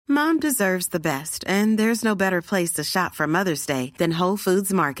Mom deserves the best, and there's no better place to shop for Mother's Day than Whole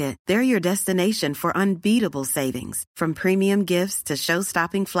Foods Market. They're your destination for unbeatable savings, from premium gifts to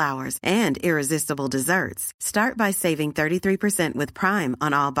show-stopping flowers and irresistible desserts. Start by saving 33% with Prime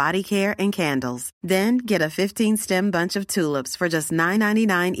on all body care and candles. Then get a 15-stem bunch of tulips for just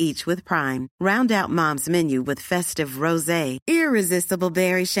 $9.99 each with Prime. Round out Mom's menu with festive rosé, irresistible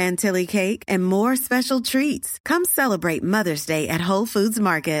berry chantilly cake, and more special treats. Come celebrate Mother's Day at Whole Foods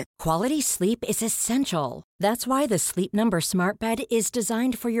Market. Quality sleep is essential. That's why the Sleep Number Smart Bed is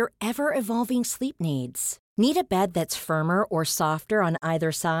designed for your ever-evolving sleep needs. Need a bed that's firmer or softer on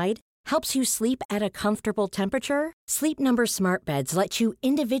either side? Helps you sleep at a comfortable temperature? Sleep Number Smart Beds let you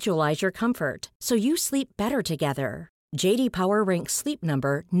individualize your comfort, so you sleep better together. J.D. Power ranks Sleep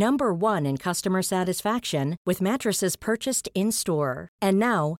Number number 1 in customer satisfaction with mattresses purchased in-store. And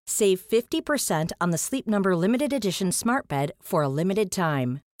now, save 50% on the Sleep Number Limited Edition Smart Bed for a limited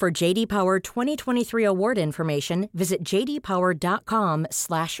time. For J.D. Power 2023 award information, visit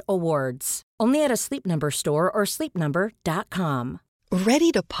jdpower.com/awards. Only at a Sleep Number store or sleepnumber.com.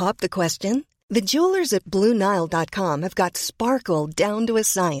 Ready to pop the question? The jewelers at BlueNile.com have got sparkle down to a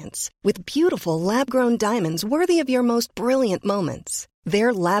science with beautiful lab-grown diamonds worthy of your most brilliant moments.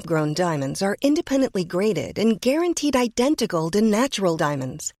 Their lab-grown diamonds are independently graded and guaranteed identical to natural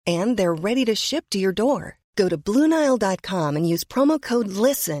diamonds, and they're ready to ship to your door. Go to BlueNile.com and use promo code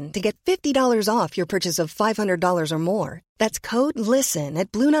LISTEN to get $50 off your purchase of $500 or more. That's code LISTEN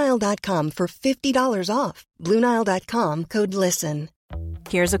at BlueNile.com for $50 off. BlueNile.com, code LISTEN.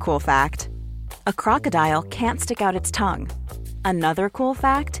 Here's a cool fact. A crocodile can't stick out its tongue. Another cool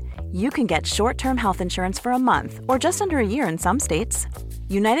fact, you can get short-term health insurance for a month or just under a year in some states.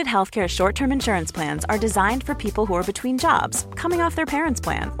 United Healthcare short-term insurance plans are designed for people who are between jobs, coming off their parents'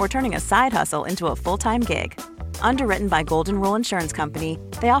 plan, or turning a side hustle into a full-time gig. Underwritten by Golden Rule Insurance Company,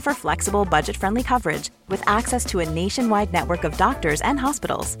 they offer flexible, budget-friendly coverage with access to a nationwide network of doctors and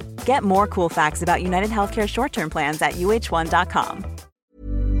hospitals. Get more cool facts about United Healthcare short-term plans at uh1.com.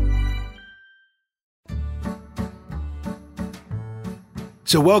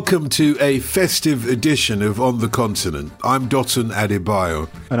 So welcome to a festive edition of On the Continent. I'm Dotun Adebayo.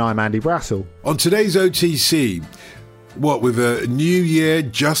 And I'm Andy Brassel. On today's OTC, with a new year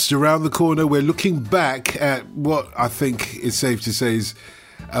just around the corner, we're looking back at what I think is safe to say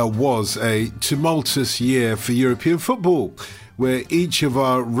was a tumultuous year for European football, where each of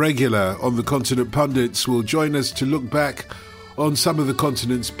our regular On the Continent pundits will join us to look back on some of the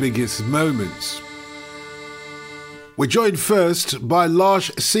continent's biggest moments. We're joined first by Lars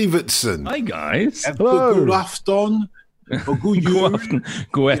Sivertsen. Hi guys. Hello. God afton. God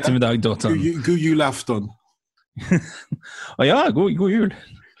eftermiddag, Dottan. God julafton. God jul.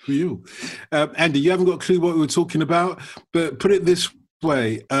 For you. Andy, you haven't got a clue what we were talking about, but put it this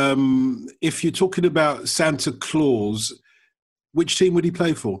way. If you're talking about Santa Claus, which team would he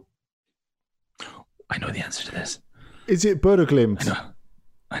play for? I know the answer to this. Is it Bodø/Glimt?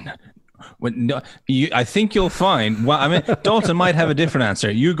 I know. Well, no, I think you'll find. Well, I mean, Dalton might have a different answer.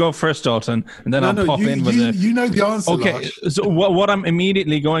 You go first, Dalton, and then I'll pop in with it. You know the answer. Okay, Lars. So what I'm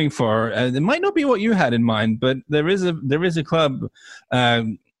immediately going for, it might not be what you had in mind, but there is a club.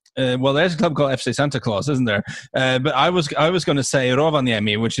 There's a club called FC Santa Claus, isn't there? But I was going to say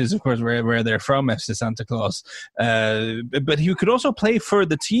Rovaniemi, which is of course where they're from, FC Santa Claus. But you could also play for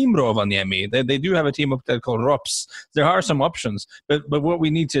the team Rovaniemi. They do have a team up there called Rops. There are some options, but what we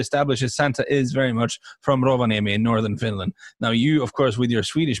need to establish is Santa is very much from Rovaniemi in northern Finland. Now you, of course, with your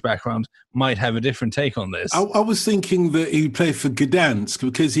Swedish background, might have a different take on this. I was thinking that he would play for Gdansk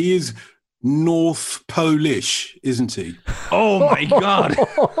because he is North Polish, isn't he? Oh my God!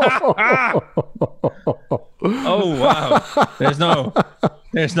 Oh wow! There's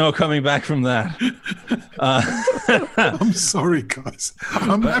no coming back from that. I'm sorry, guys.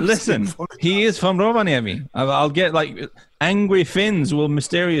 Listen, he is from Rovaniemi. I'll get angry Finns will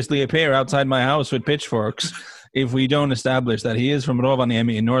mysteriously appear outside my house with pitchforks if we don't establish that he is from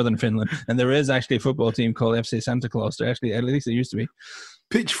Rovaniemi in northern Finland, and there is actually a football team called FC Santa Claus. There actually, at least it used to be.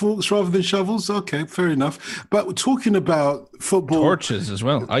 Pitchforks rather than shovels? Okay, fair enough. But we're talking about football. Torches as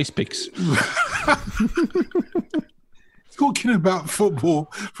well, ice picks. Talking about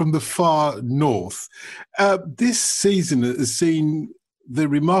football from the far north. This season has seen the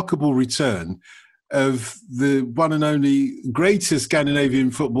remarkable return of the one and only greatest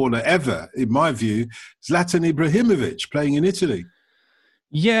Scandinavian footballer ever, in my view, Zlatan Ibrahimovic, playing in Italy.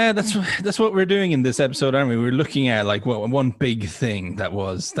 Yeah, that's what we're doing in this episode, aren't we? We're looking at like one big thing that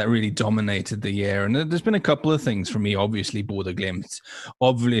really dominated the year, and there's been a couple of things for me. Obviously, Bodø Glimt,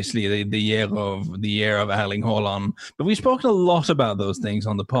 obviously the year of Erling Haaland. But we've spoken a lot about those things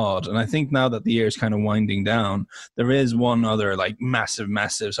on the pod, and I think now that the year is kind of winding down, there is one other like massive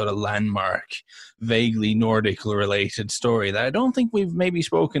sort of landmark, vaguely Nordic related story that I don't think we've maybe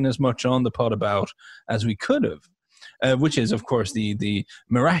spoken as much on the pod about as we could have. Which is, of course, the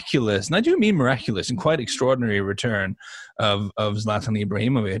miraculous, and I do mean miraculous and quite extraordinary return of Zlatan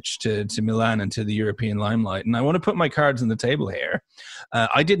Ibrahimovic to Milan and to the European limelight. And I want to put my cards on the table here.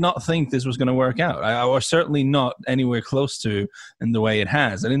 I did not think this was going to work out. I was certainly not anywhere close to in the way it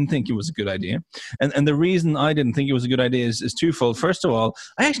has. I didn't think it was a good idea. And the reason I didn't think it was a good idea is twofold. First of all,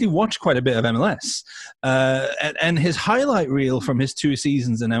 I actually watched quite a bit of MLS. And his highlight reel from his 2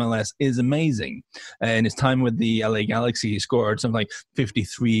 seasons in MLS is amazing. In his time with the LA Galaxy, he scored something like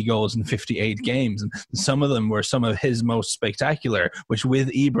 53 goals in 58 games. And some of them were some of his most spectacular, which with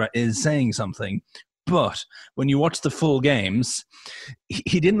Ibra is saying something. But when you watch the full games,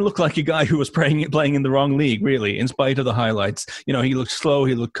 he didn't look like a guy who was playing in the wrong league, really, in spite of the highlights. You know, he looked slow,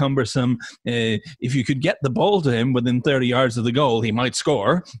 he looked cumbersome. If you could get the ball to him within 30 yards of the goal, he might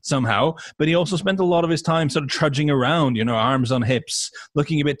score somehow. But he also spent a lot of his time sort of trudging around, you know, arms on hips,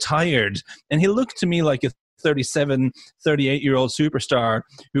 looking a bit tired. And he looked to me like a 37, 38-year-old superstar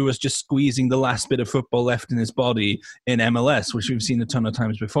who was just squeezing the last bit of football left in his body in MLS, which we've seen a ton of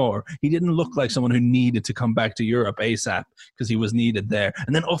times before. He didn't look like someone who needed to come back to Europe ASAP because he was needed there.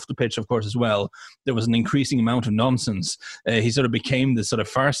 And then off the pitch, of course, as well, there was an increasing amount of nonsense. He sort of became this sort of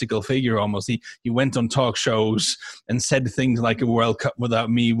farcical figure almost. He went on talk shows and said things like a World Cup without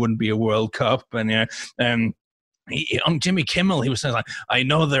me wouldn't be a World Cup. And on Jimmy Kimmel, he was saying, like, I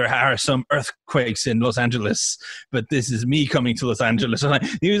know there are some earthquakes in Los Angeles, but this is me coming to Los Angeles. And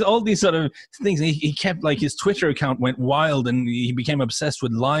he was all these sort of things. He kept, like, his Twitter account went wild and he became obsessed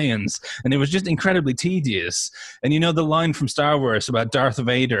with lions. And it was just incredibly tedious. And you know the line from Star Wars about Darth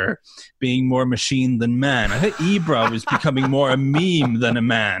Vader being more machine than man? I think Ibra was becoming more a meme than a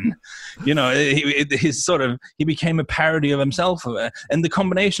man. You know, he became a parody of himself. And the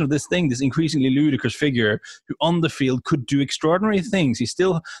combination of this thing, this increasingly ludicrous figure who on the field could do extraordinary things. He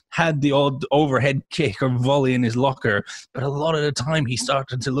still had the odd overhead kick or volley in his locker, but a lot of the time he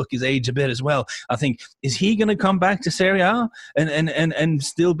started to look his age a bit as well. I think, is he going to come back to Serie A and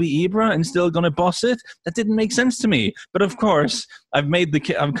still be Ibra and still going to boss it? That didn't make sense to me. But of course, I'm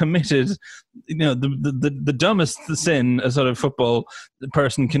committed. You know, the dumbest sin a sort of football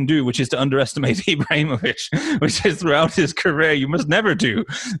person can do, which is to underestimate Ibrahimovic, which is throughout his career you must never do,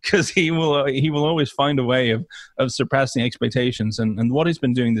 because he will always find a way of surpassing expectations. And what he's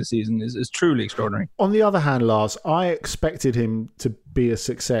been doing this season is truly extraordinary. On the other hand, Lars, I expected him to be a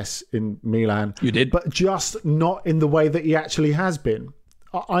success in Milan. You did, but just not in the way that he actually has been.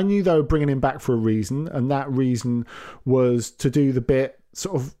 I knew they were bringing him back for a reason, and that reason was to do the bit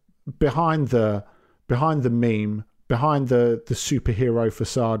sort of behind the meme, behind the superhero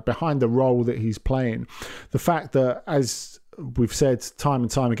facade, behind the role that he's playing. The fact that, as we've said time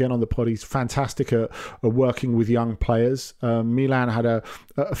and time again on the pod, he's fantastic at working with young players. Milan had a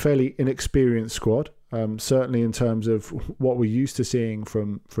fairly inexperienced squad, certainly in terms of what we're used to seeing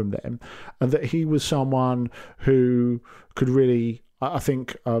from them, and that he was someone who could really, I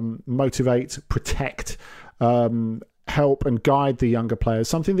think, motivate, protect, help and guide the younger players,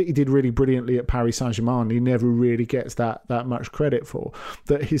 something that he did really brilliantly at Paris Saint-Germain. He never really gets that much credit for.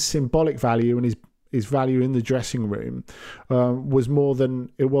 That his symbolic value and his value in the dressing room was more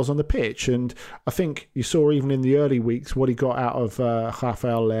than it was on the pitch. And I think you saw even in the early weeks what he got out of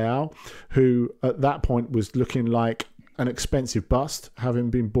Rafael Leao, who at that point was looking like an expensive bust, having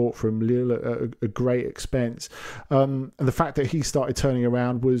been bought from Lille at a great expense. And the fact that he started turning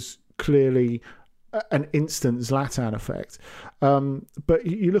around was clearly an instant Zlatan effect. But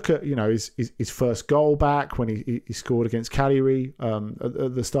you look at, you know, his first goal back when he scored against Cagliari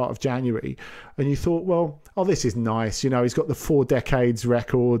at the start of January, and you thought, well, this is nice. You know, he's got the 4 decades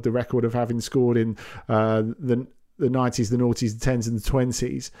record, the record of having scored in the 90s, the noughties, the 10s and the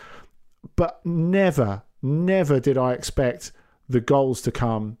 20s. But never did I expect the goals to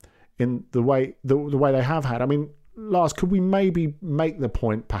come in the way they have had. I mean, Lars, could we maybe make the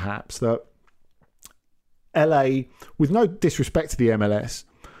point perhaps that LA, with no disrespect to the MLS,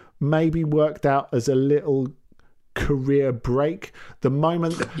 maybe worked out as a little career break? The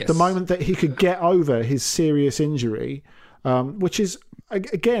moment that he could get over his serious injury, which is,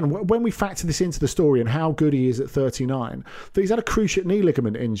 again, when we factor this into the story and how good he is at 39, that he's had a cruciate knee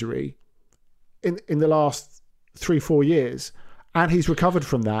ligament injury in the last 3-4 years, and he's recovered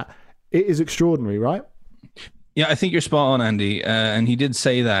from that. It is extraordinary, right? Yeah, I think you're spot on, Andy. And he did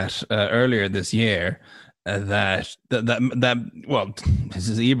say that earlier this year. That well, this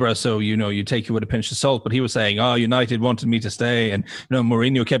is Ibra, so you take it with a pinch of salt. But he was saying, "Oh, United wanted me to stay, and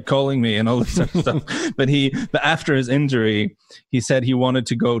Mourinho kept calling me and all this sort of stuff." But after his injury, he said he wanted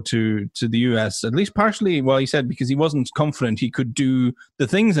to go to the US, at least partially. Well, he said because he wasn't confident he could do the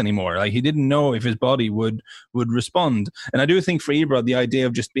things anymore. Like, he didn't know if his body would respond. And I do think for Ibra, the idea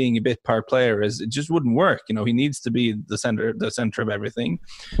of just being a bit part player it just wouldn't work. He needs to be the center of everything,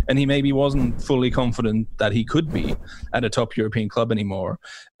 and he maybe wasn't fully confident that he could be at a top European club anymore.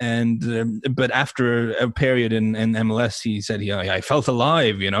 And but after a period in MLS, he said, I felt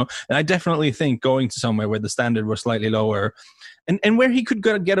alive, And I definitely think going to somewhere where the standard was slightly lower and where he could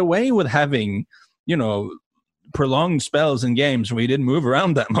get away with having, prolonged spells in games where he didn't move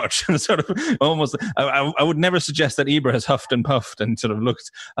around that much. Sort of almost, I would never suggest that Ibra has huffed and puffed and sort of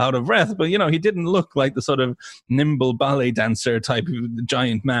looked out of breath, but he didn't look like the sort of nimble ballet dancer type of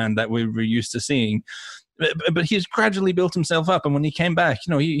giant man that we were used to seeing. But he's gradually built himself up, and when he came back,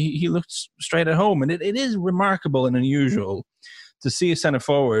 he looked straight at home. And it is remarkable and unusual to see a centre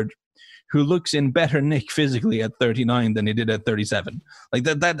forward who looks in better nick physically at 39 than he did at 37. Like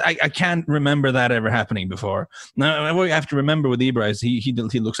that I can't remember that ever happening before. Now, what you have to remember with Ibra is he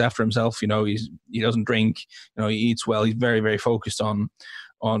looks after himself. He doesn't drink. He eats well. He's very, very focused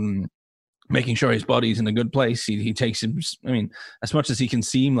on making sure his body's in a good place. He takes him. I mean, as much as he can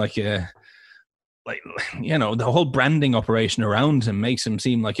seem like the whole branding operation around him makes him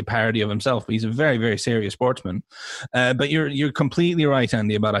seem like a parody of himself, but he's a very, very serious sportsman. But you're completely right,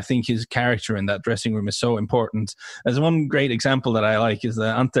 Andy, about I think his character in that dressing room is so important. There's one great example that I like is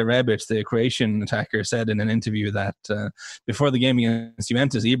that Ante Rebic, the Croatian attacker, said in an interview that before the game against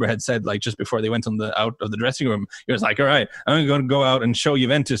Juventus, Ibra had said, like, just before they went out of the dressing room, he was like, all right, I'm going to go out and show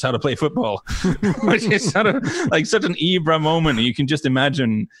Juventus how to play football, which is sort of like such an Ibra moment. You can just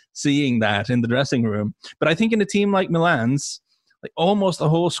imagine seeing that in the dressing room. But I think in a team like Milan's, like almost the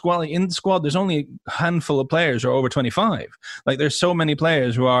whole squad, in the squad, there's only a handful of players who are over 25. Like, there's so many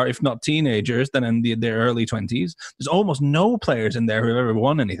players who are, if not teenagers, then in their early 20s. There's almost no players in there who have ever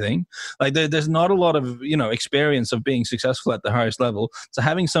won anything. Like, there's not a lot of, experience of being successful at the highest level. So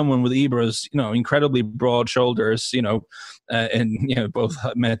having someone with Ibra's, incredibly broad shoulders, and, both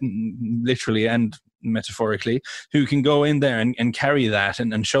literally and metaphorically, who can go in there and carry that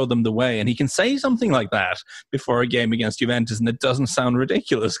and show them the way. And he can say something like that before a game against Juventus, and it doesn't sound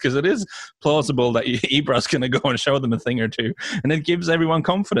ridiculous because it is plausible that Ibra's going to go and show them a thing or two, and it gives everyone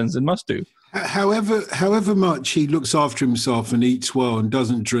confidence. It must do. However much he looks after himself and eats well and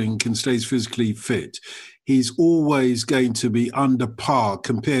doesn't drink and stays physically fit, he's always going to be under par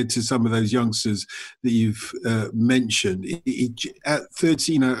compared to some of those youngsters that you've mentioned. At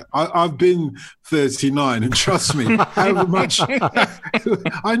 30, I've been 39, and trust me, however much,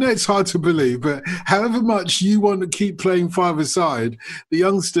 I know it's hard to believe, but however much you want to keep playing five-a-side, the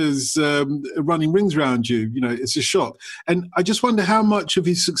youngsters running rings around you, it's a shock. And I just wonder how much of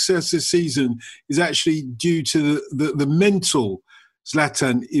his success this season is actually due to the mental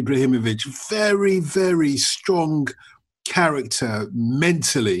Zlatan Ibrahimovic. Very, very strong character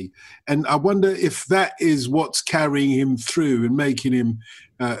mentally. And I wonder if that is what's carrying him through and making him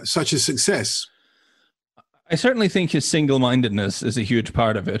such a success. I certainly think his single-mindedness is a huge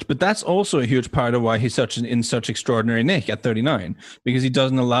part of it, but that's also a huge part of why he's in such extraordinary nick at 39, because he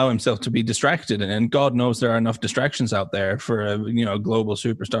doesn't allow himself to be distracted. And God knows there are enough distractions out there for a global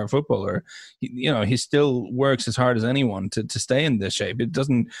superstar footballer. He still works as hard as anyone to stay in this shape. It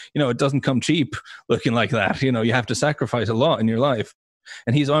doesn't come cheap looking like that. You have to sacrifice a lot in your life.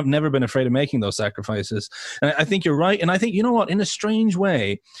 And I've never been afraid of making those sacrifices. And I think you're right. And I think, in a strange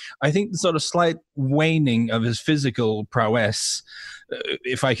way, I think the sort of slight waning of his physical prowess,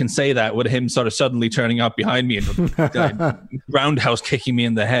 if I can say that, with him sort of suddenly turning up behind me and roundhouse kicking me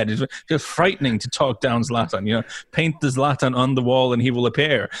in the head, it's just frightening to talk down Zlatan. Paint the Zlatan on the wall and he will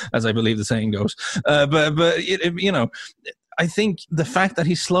appear, as I believe the saying goes. I think the fact that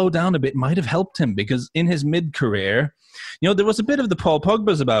he slowed down a bit might have helped him, because in his mid-career, there was a bit of the Paul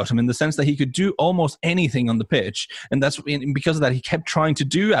Pogba's about him, in the sense that he could do almost anything on the pitch. And that's because of that, he kept trying to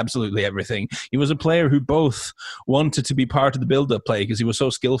do absolutely everything. He was a player who both wanted to be part of the build-up play because he was so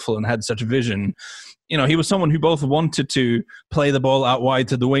skillful and had such a vision. he was someone who both wanted to play the ball out wide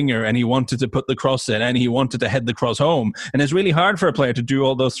to the winger, and he wanted to put the cross in, and he wanted to head the cross home. And it's really hard for a player to do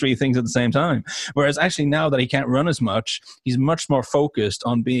all those three things at the same time. Whereas actually now that he can't run as much, he's much more focused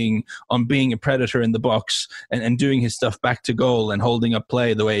on being a predator in the box and doing his stuff back to goal and holding up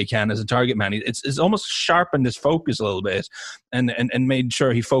play the way he can as a target man. It's almost sharpened his focus a little bit and made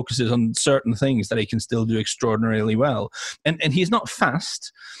sure he focuses on certain things that he can still do extraordinarily well. And he's not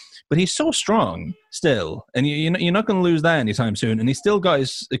fast, but he's so strong still, and you're not going to lose that anytime soon. And he's still got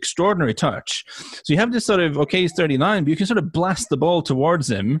his extraordinary touch. So you have this sort of, okay, he's 39, but you can sort of blast the ball towards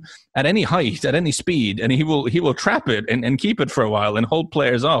him at any height, at any speed, and he will trap it and keep it for a while and hold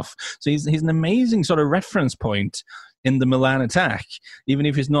players off. So he's an amazing sort of reference point in the Milan attack, even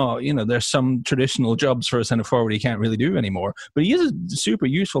if he's not, there's some traditional jobs for a centre forward he can't really do anymore. But he is a super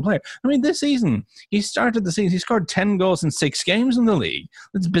useful player. I mean, this season, he started the season, he scored 10 goals in 6 games in the league.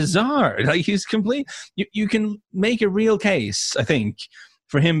 It's bizarre. Like, he's complete. You can make a real case, I think,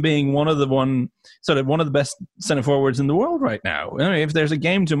 for him being one of the best centre forwards in the world right now. I mean, if there's a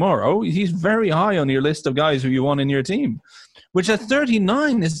game tomorrow, he's very high on your list of guys who you want in your team, which at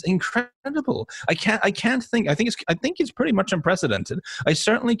 39 is incredible. I think it's pretty much unprecedented. I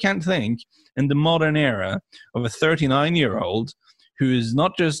certainly can't think in the modern era of a 39-year-old who is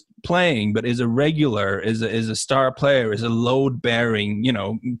not just playing, but is a regular, is a star player, is a load-bearing,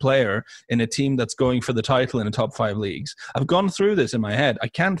 player in a team that's going for the title in the top 5 leagues. I've gone through this in my head. I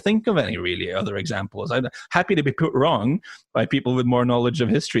can't think of any really other examples. I'm happy to be put wrong by people with more knowledge of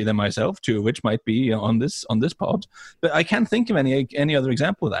history than myself, two of which might be on this pod. But I can't think of any other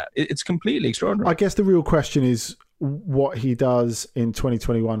example of that. It's completely extraordinary. I guess the real question is what he does in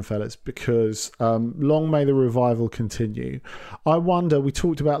 2021, fellas, because long may the revival continue. I wonder, we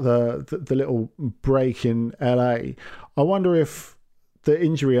talked about the little break in LA. I wonder if the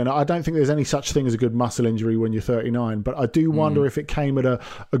injury, and I don't think there's any such thing as a good muscle injury when you're 39, but I do wonder if it came at a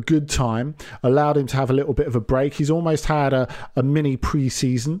good time, allowed him to have a little bit of a break. He's almost had a mini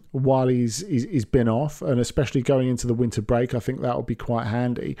pre-season while he's been off, and especially going into the winter break, I think that will be quite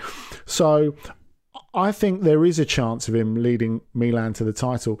handy. So I think there is a chance of him leading Milan to the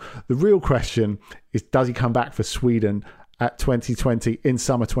title. The real question is, does he come back for Sweden at 2020 in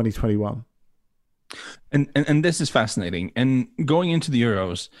summer 2021? And this is fascinating. And going into the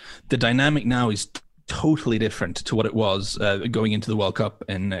Euros, the dynamic now is totally different to what it was going into the World Cup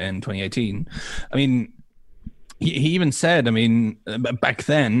in 2018. I mean, he even said, back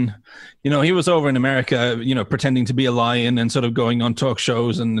then, he was over in America, pretending to be a lion and sort of going on talk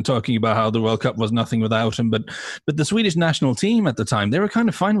shows and talking about how the World Cup was nothing without him. But the Swedish national team at the time, they were kind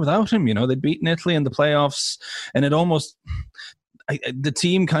of fine without him. They'd beaten Italy in the playoffs, and it almost... the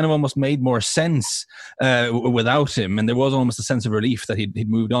team kind of almost made more sense without him, and there was almost a sense of relief that he'd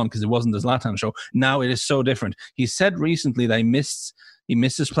moved on because it wasn't the Zlatan show. Now it is so different. He said recently that he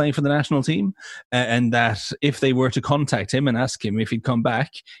misses playing for the national team, and that if they were to contact him and ask him if he'd come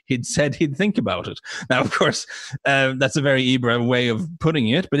back, he'd said he'd think about it. Now, of course, that's a very Ibra way of putting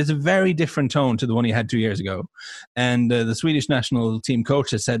it, but it's a very different tone to the one he had 2 years ago. And the Swedish national team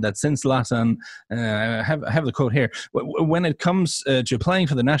coach has said that since Zlatan, I have the quote here, when it comes to playing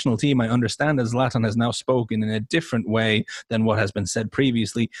for the national team, I understand that Zlatan has now spoken in a different way than what has been said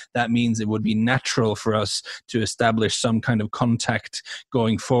previously. That means it would be natural for us to establish some kind of contact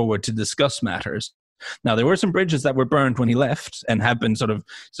going forward to discuss matters. Now, there were some bridges that were burnt when he left and have been sort of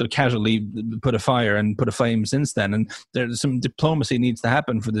casually put afire and put aflame since then. And there's some diplomacy needs to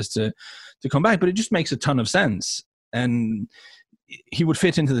happen for this to come back, but it just makes a ton of sense. And he would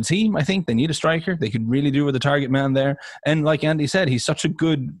fit into the team. I think they need a striker. They could really do with a target man there. And like Andy said, he at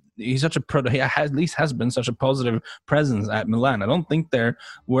least has been such a positive presence at Milan. I don't think they're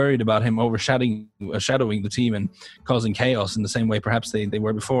worried about him overshadowing the team and causing chaos in the same way perhaps they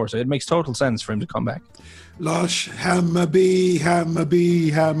were before. So it makes total sense for him to come back. Lars, Hammarby.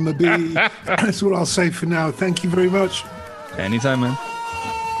 That's all I'll say for now. Thank you very much. Anytime, man.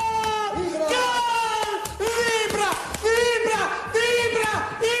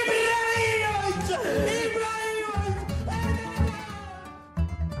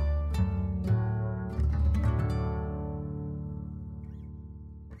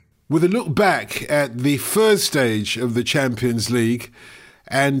 With a look back at the first stage of the Champions League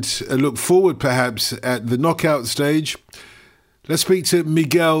and a look forward perhaps at the knockout stage, let's speak to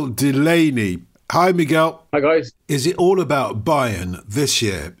Miguel Delaney. Hi, Miguel. Hi, guys. Is it all about Bayern this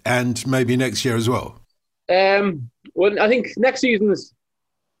year and maybe next year as well? Well, I think next year is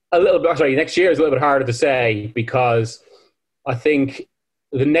a little bit harder to say because I think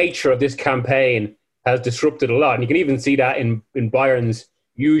the nature of this campaign has disrupted a lot. And you can even see that in Bayern's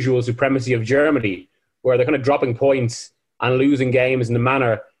usual supremacy of Germany, where they're kind of dropping points and losing games in a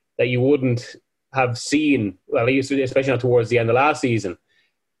manner that you wouldn't have seen, well, especially not towards the end of last season.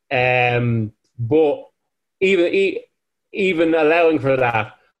 But even allowing for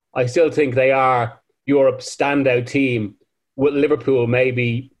that, I still think they are Europe's standout team, with Liverpool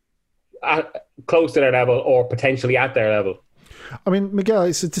maybe close to their level or potentially at their level. I mean, Miguel,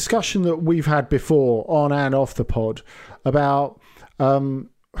 it's a discussion that we've had before on and off the pod about,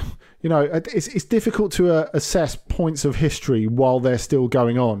 it's difficult to assess points of history while they're still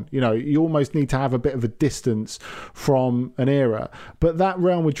going on. You almost need to have a bit of a distance from an era. But that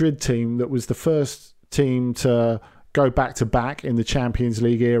Real Madrid team that was the first team to go back-to-back in the Champions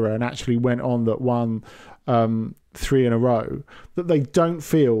League era and actually went on that won 3 in a row, that they don't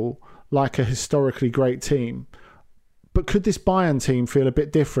feel like a historically great team. But could this Bayern team feel a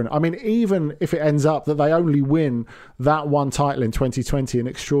bit different? I mean, even if it ends up that they only win that one title in 2020 in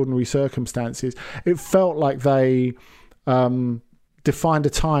extraordinary circumstances, it felt like they defined a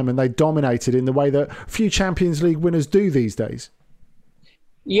time and they dominated in the way that few Champions League winners do these days.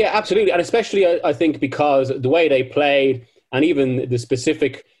 Yeah, absolutely. And especially, I think, because the way they played and even the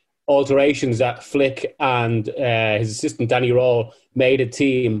specific alterations that Flick and his assistant Danny Röhl made to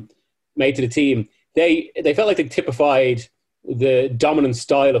the team, they felt like they typified the dominant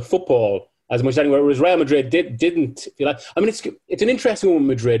style of football as much as anywhere, whereas Real Madrid didn't feel like. I mean, it's an interesting one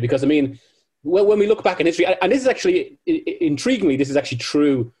with Madrid because, I mean, when we look back in history, and this is actually, intriguingly, this is actually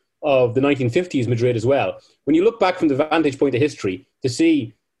true of the 1950s Madrid as well. When you look back from the vantage point of history, to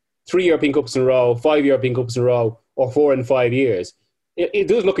see 3 European Cups in a row, 5 European Cups in a row, or 4 in 5 years, it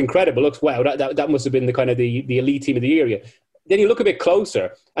does look incredible. It looks, wow, that must have been the kind of the elite team of the area. Then you look a bit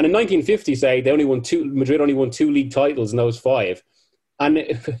closer, and in 1950, say, Madrid only won 2 league titles in those 5. And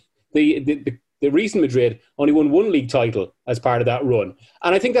the recent Madrid only won 1 league title as part of that run.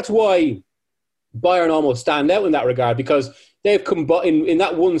 And I think that's why Bayern almost stand out in that regard, because they've combined in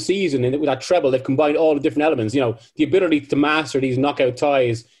that one season, with that treble, they've combined all the different elements. The ability to master these knockout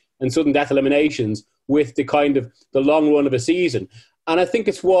ties and sudden death eliminations with the kind of the long run of a season. And I think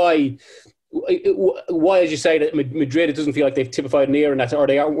it's why, as you say, that Madrid, it doesn't feel like they've typified an era, or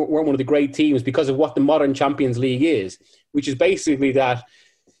they weren't one of the great teams, because of what the modern Champions League is, which is basically that.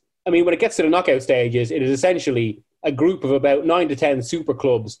 I mean, when it gets to the knockout stages, it is essentially a group of about 9 to 10 super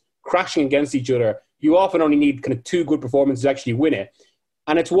clubs crashing against each other. You often only need kind of 2 good performances to actually win it.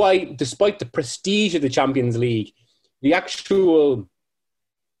 And it's why, despite the prestige of the Champions League, the actual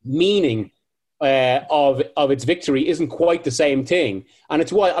meaning of its victory isn't quite the same thing. And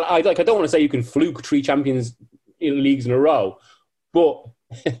it's why I don't want to say you can fluke 3 Champions Leagues in a row, but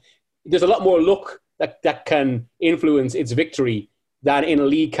there's a lot more luck that can influence its victory than in a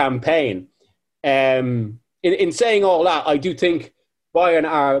league campaign. In saying all that, I do think Bayern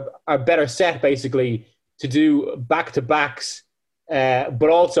are better set, basically, to do back-to-backs, but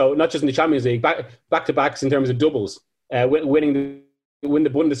also, not just in the Champions League, back-to-backs in terms of doubles, win the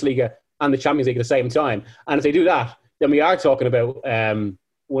Bundesliga and the Champions League at the same time. And if they do that, then we are talking about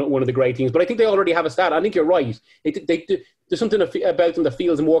one of the great teams. But I think they already have a stat. I think you're right. There's something about them that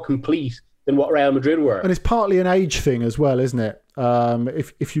feels more complete than what Real Madrid were. And it's partly an age thing as well, isn't it?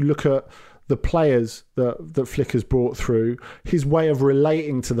 If you look at the players that Flick has brought through, his way of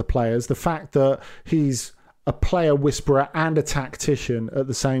relating to the players, the fact that he's a player whisperer and a tactician at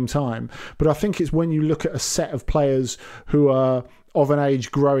the same time. But I think it's when you look at a set of players who are of an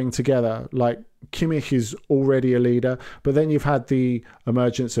age growing together, like Kimmich is already a leader, but then you've had the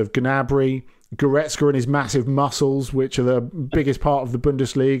emergence of Gnabry, Goretzka and his massive muscles, which are the biggest part of the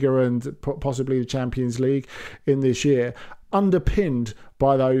Bundesliga and possibly the Champions League in this year, underpinned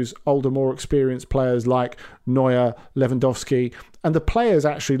by those older, more experienced players like Neuer, Lewandowski, and the players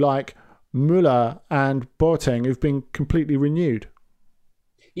actually like Müller and Boateng, who've been completely renewed.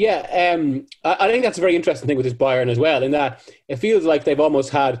 Yeah, I think that's a very interesting thing with this Bayern as well, in that it feels like they've almost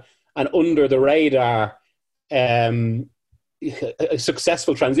had an under-the-radar a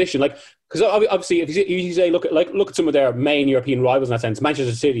successful transition. Like, because obviously, if you say look at some of their main European rivals in that sense,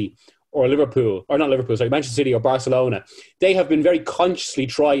 Manchester City or Manchester City or Barcelona, they have been very consciously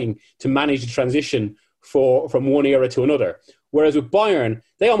trying to manage the transition from one era to another. Whereas with Bayern,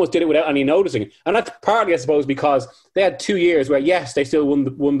 they almost did it without any noticing. And that's partly, I suppose, because they had 2 years where, yes, they still won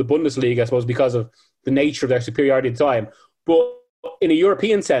the Bundesliga, I suppose, because of the nature of their superiority at the time. But in a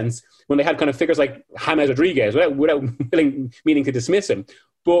European sense, when they had kind of figures like James Rodriguez, without meaning to dismiss him,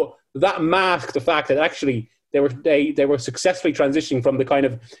 but that masked the fact that actually they were successfully transitioning from the kind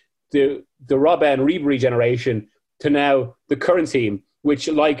of the Robben Ribéry generation to now the current team, which,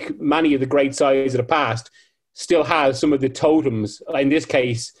 like many of the great sides of the past, still has some of the totems. In this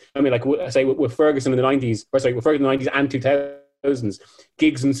case, I mean, like say with Ferguson in the 90s, with Ferguson in the 90s and 2000s,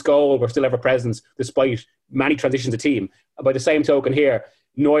 Giggs and Scholes were still ever present despite many transitions of team. By the same token here,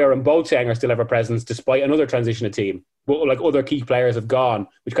 Neuer and Boateng are still ever present despite another transition of team. But like other key players have gone,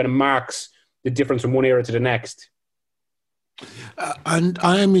 which kind of marks the difference from one era to the next. And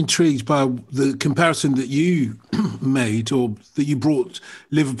I am intrigued by the comparison that you made, or that you brought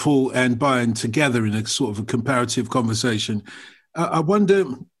Liverpool and Bayern together in a sort of a comparative conversation. I wonder,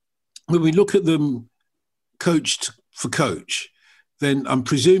 when we look at them coached for coach, then I'm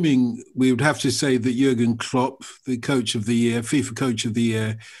presuming we would have to say that Jurgen Klopp, the coach of the year, FIFA coach of the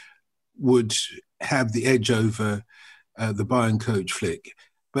year, would have the edge over the Bayern coach Flick.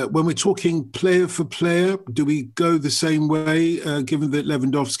 But when we're talking player for player, do we go the same way? Given that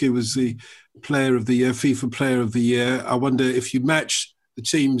Lewandowski was the player of the year, FIFA player of the year, I wonder if you match the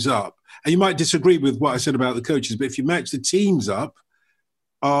teams up, and you might disagree with what I said about the coaches, but if you match the teams up,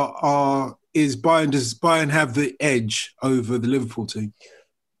 does Bayern have the edge over the Liverpool team?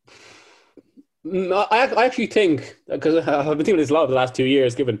 I actually think, because I've been thinking this a lot the last 2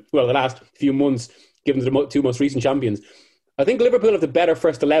 years, the last few months, given the two most recent champions. I think Liverpool have the better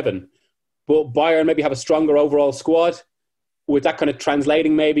first 11, but Bayern maybe have a stronger overall squad, with that kind of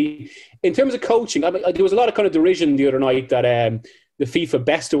translating maybe. In terms of coaching, I mean, there was a lot of kind of derision the other night that the FIFA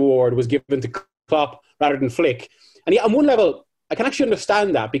Best Award was given to Klopp rather than Flick. And yeah, on one level, I can actually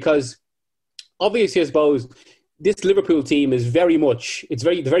understand that, because obviously, I suppose, this Liverpool team is the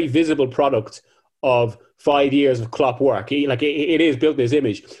very visible product of 5 years of Klopp work. It is built this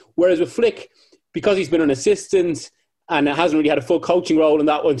image. Whereas with Flick, because he's been an assistant and hasn't really had a full coaching role in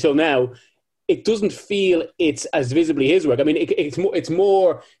that until now, it doesn't feel it's as visibly his work. I mean, it's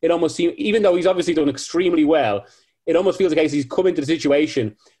more, it almost seems, even though he's obviously done extremely well, it almost feels like he's come into the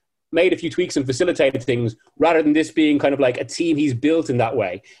situation, made a few tweaks and facilitated things, rather than this being kind of like a team he's built in that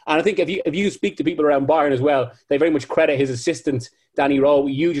way. And I think if you speak to people around Bayern as well, they very much credit his assistant, Danny Rowe,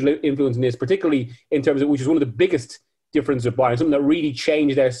 huge influence in this, particularly in terms of, which is one of the biggest differences of Bayern, something that really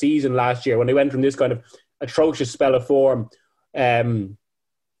changed their season last year when they went from this kind of atrocious spell of form under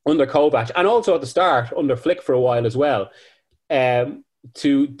Kovac, and also at the start under Flick for a while as well,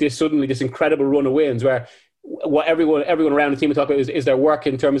 to this incredible run of wins where what everyone around the team will talk about is their work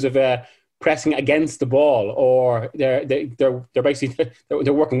in terms of pressing against the ball, or they're basically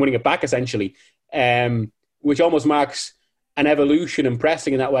they're working winning it back essentially, which almost marks an evolution in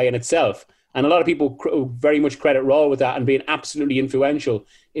pressing in that way in itself. And a lot of people very much credit Rowe with that and being absolutely influential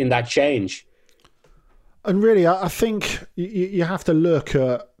in that change. And really, I think you have to look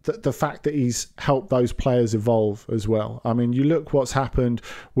at the fact that he's helped those players evolve as well. I mean, you look what's happened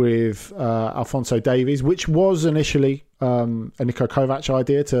with Alphonso Davies, which was initially a Niko Kovac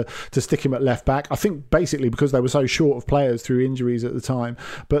idea to stick him at left back. I think basically because they were so short of players through injuries at the time.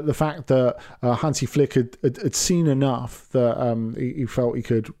 But the fact that Hansi Flick had seen enough that he felt he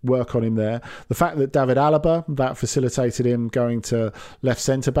could work on him there. The fact that David Alaba, that facilitated him going to left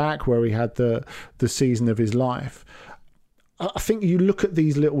centre back where he had the season of his life. I think you look at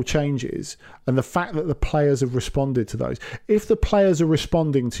these little changes and the fact that the players have responded to those. If the players are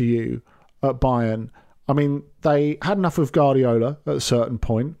responding to you at Bayern, I mean, they had enough of Guardiola at a certain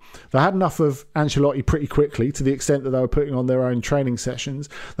point. They had enough of Ancelotti pretty quickly, to the extent that they were putting on their own training sessions.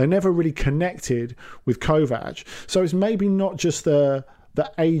 They never really connected with Kovac. So it's maybe not just the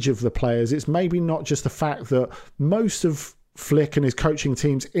age of the players. It's maybe not just the fact that most of Flick and his coaching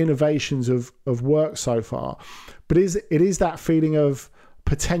team's innovations of work so far, but it is that feeling of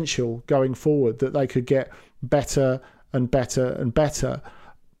potential going forward that they could get better and better and better.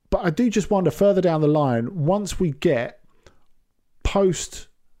 But I do just wonder further down the line, once we get post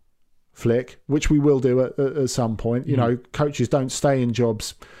Flick, which we will do at some point, you know, coaches don't stay in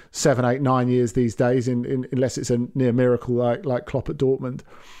jobs 7, 8, 9 years these days unless it's a near miracle like Klopp at Dortmund.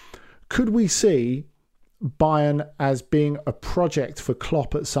 Could we see Bayern as being a project for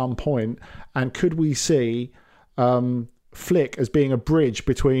Klopp at some point, and could we see Flick as being a bridge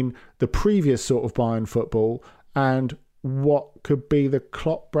between the previous sort of Bayern football and what could be the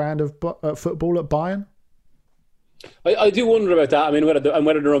Klopp brand of football at Bayern? I do wonder about that. I mean, whether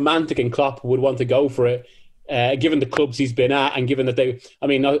the romantic in Klopp would want to go for it, given the clubs he's been at, and given that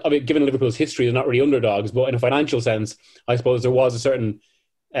given Liverpool's history, they're not really underdogs, but in a financial sense, I suppose there was a certain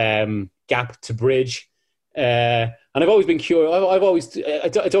gap to bridge. And I've always been curious.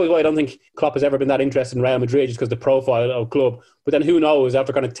 It's always why I don't think Klopp has ever been that interested in Real Madrid, just because the profile of club. But then who knows?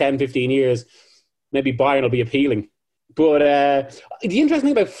 After kind of 10, 15 years, maybe Bayern will be appealing. But the interesting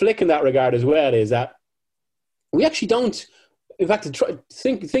thing about Flick in that regard as well is that we actually don't. in fact,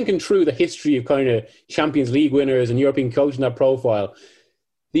 thinking through the history of kind of Champions League winners and European coaches in that profile,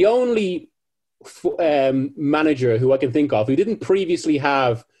 the only manager who I can think of who didn't previously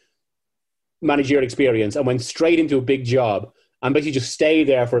have managerial experience and went straight into a big job and basically just stayed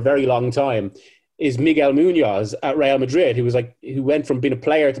there for a very long time is Miguel Munoz at Real Madrid, who went from being a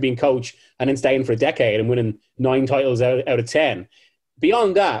player to being coach and then staying for a decade and winning 9 titles out of 10.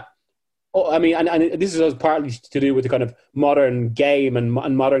 Beyond that, I mean, and this is partly to do with the kind of modern game and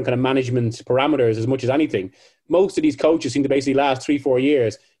modern kind of management parameters as much as anything. Most of these coaches seem to basically last 3-4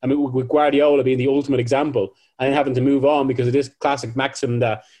 years. I mean, with Guardiola being the ultimate example, and then having to move on because of this classic maxim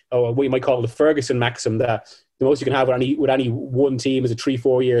that, or what you might call the Ferguson maxim, that the most you can have with any one team is a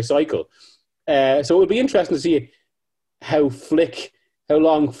 3-4 year cycle. So it would be interesting to see how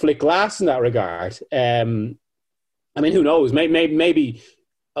long Flick lasts in that regard. I mean, who knows? Maybe.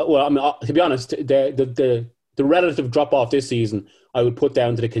 Well, I mean, to be honest, the relative drop off this season, I would put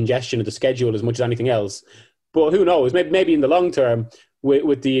down to the congestion of the schedule as much as anything else. But who knows? Maybe in the long term,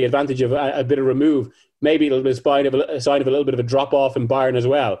 with the advantage of a bit of remove, maybe it'll be a sign of a little bit of a drop off in Bayern as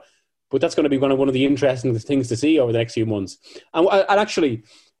well. But that's going to be one of the interesting things to see over the next few months. And actually,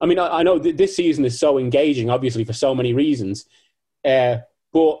 I mean, I know this season is so engaging, obviously, for so many reasons. But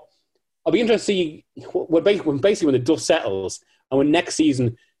I'll be interested to see when the dust settles and when next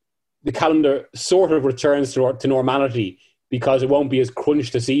season the calendar sort of returns to normality because it won't be as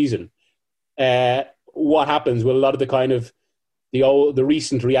crunched a season. What happens? Will a lot of the kind of the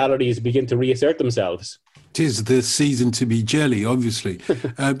recent realities begin to reassert themselves? 'Tis the season to be jelly, obviously.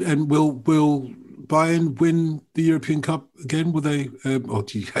 And will Bayern win the European Cup again? Will they, or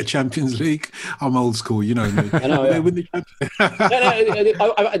Champions League? I'm old school, you know me. I know, yeah. They win the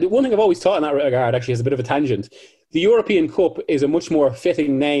one thing I've always thought in that regard, actually, is a bit of a tangent. The European Cup is a much more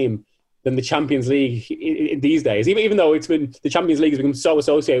fitting name than the Champions League these days. Even though the Champions League has become so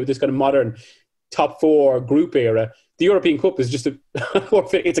associated with this kind of modern top 4 group era, the European Cup is just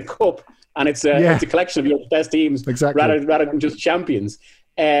it's a cup, and it's a collection of Europe's best teams, rather than just champions.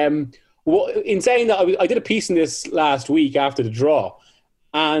 In saying that, I did a piece in this last week after the draw,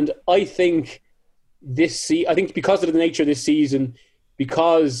 and I think because of the nature of this season,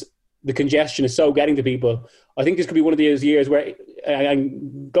 because the congestion is so getting to people, I think this could be one of those years where,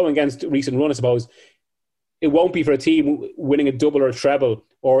 and going against recent run, I suppose, it won't be for a team winning a double or a treble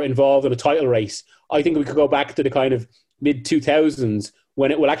or involved in a title race. I think we could go back to the kind of mid-2000s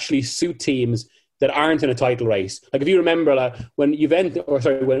when it will actually suit teams that aren't in a title race. Like if you remember, when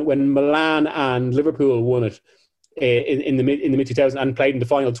Milan and Liverpool won it in the mid-2000s and played in the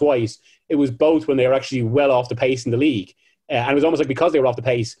final twice, it was both when they were actually well off the pace in the league. And it was almost like because they were off the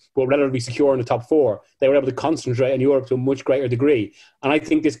pace, but relatively secure in the top 4, they were able to concentrate on Europe to a much greater degree. And I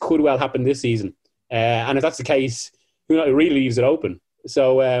think this could well happen this season. And if that's the case, it really leaves it open.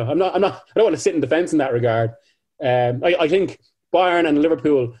 So I don't want to sit in defence in that regard. I think Bayern and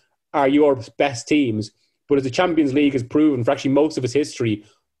Liverpool are Europe's best teams, but as the Champions League has proven for actually most of its history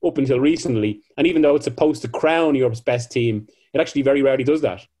up until recently, and even though it's supposed to crown Europe's best team, it actually very rarely does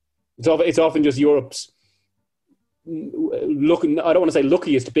that. It's often just Europe's I don't want to say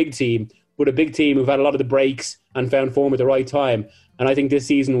luckiest big team, but a big team who've had a lot of the breaks and found form at the right time. And I think this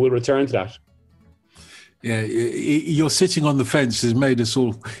season will return to that. Yeah, you're sitting on the fence has made us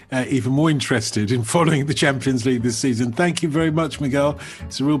all even more interested in following the Champions League this season. Thank you very much, Miguel.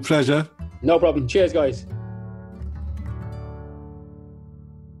 It's a real pleasure. No problem. Cheers, guys.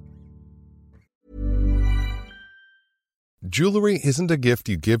 Jewelry isn't a gift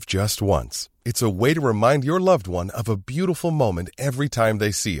you give just once. It's a way to remind your loved one of a beautiful moment every time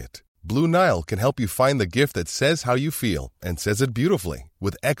they see it. Blue Nile can help you find the gift that says how you feel and says it beautifully,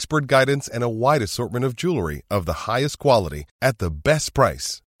 with expert guidance and a wide assortment of jewelry of the highest quality at the best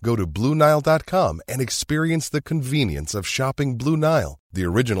price. Go to BlueNile.com and experience the convenience of shopping Blue Nile, the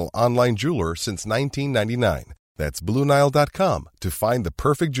original online jeweler since 1999. That's BlueNile.com to find the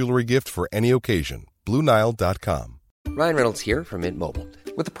perfect jewelry gift for any occasion. BlueNile.com. Ryan Reynolds here from Mint Mobile.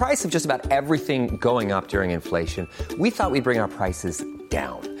 With the price of just about everything going up during inflation, we thought we'd bring our prices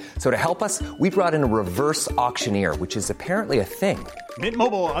down. So to help us, we brought in a reverse auctioneer, which is apparently a thing. Mint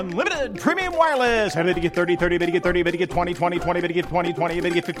Mobile Unlimited Premium Wireless. How to get 30, 30, bit to get 30, bit to get 20, 20, 20, bit to get 20, 20, bit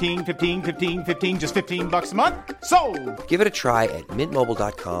to get 15, 15, 15, 15, just $15 a month? Sold! Give it a try at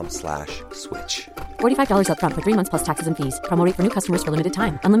mintmobile.com/switch. $45 up front for 3 months plus taxes and fees. Promo rate for new customers for limited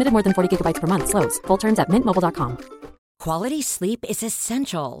time. Unlimited more than 40 gigabytes per month. Slows full terms at mintmobile.com. Quality sleep is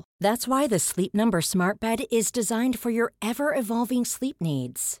essential. That's why the Sleep Number Smart Bed is designed for your ever-evolving sleep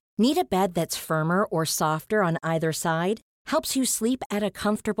needs. Need a bed that's firmer or softer on either side? Helps you sleep at a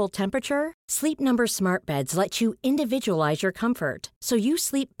comfortable temperature? Sleep Number Smart Beds let you individualize your comfort so you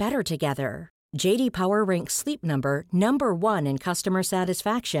sleep better together. J.D. Power ranks Sleep Number number 1 in customer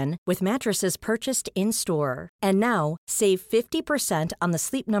satisfaction with mattresses purchased in-store. And now, save 50% on the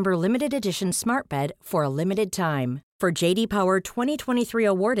Sleep Number Limited Edition Smart Bed for a limited time. For J.D. Power 2023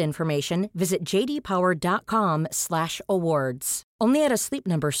 award information, visit jdpower.com/awards. Only at a Sleep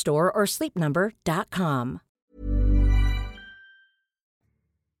Number store or sleepnumber.com.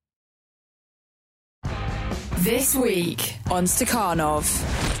 This week on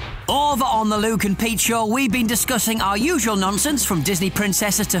Stakhanov. Over on the Luke and Pete Show, we've been discussing our usual nonsense from Disney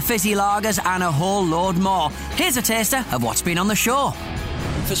princesses to fizzy lagers and a whole load more. Here's a taster of what's been on the show.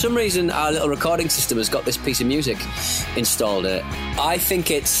 For some reason, our little recording system has got this piece of music installed in it. I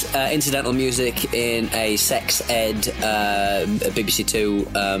think it's incidental music in a sex ed BBC Two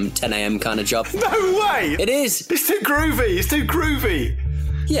 10 a.m. kind of job. No way! It is! It's too groovy! It's too groovy!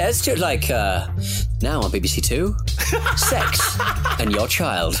 Yeah, it's just like, now on BBC Two, sex and your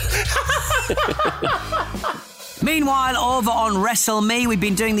child. Meanwhile, over on WrestleMe, we've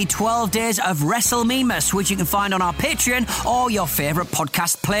been doing the 12 days of WrestleMemas, which you can find on our Patreon or your favourite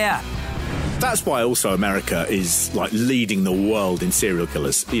podcast player. That's why also America is like leading the world in serial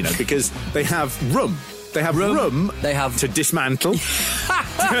killers, you know, because they have room. They have room. They have to dismantle,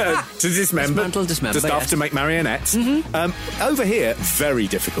 to dismember, dismember, to stuff, yes. to make marionettes. Mm-hmm. Over here, very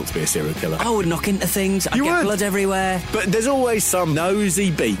difficult to be a serial killer. I would knock into things. I'd get blood everywhere. But there's always some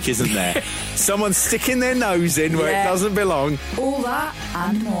nosy beak, isn't there? Someone sticking their nose in where it doesn't belong. All that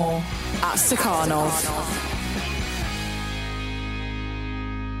and more at Stakhanov.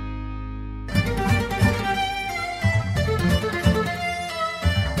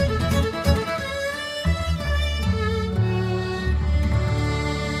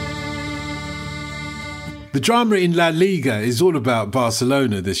 The drama in La Liga is all about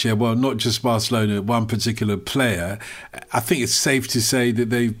Barcelona this year. Well, not just Barcelona, one particular player. I think it's safe to say that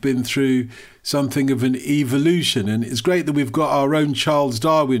they've been through something of an evolution. And it's great that we've got our own Charles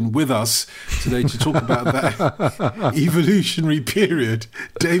Darwin with us today to talk about that evolutionary period.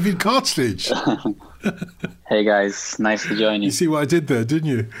 David Cartledge. Hey guys, nice to join you. You see what I did there, didn't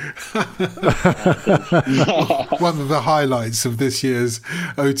you? One of the highlights of this year's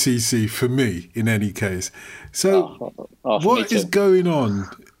OTC for me, in any case. So, what is going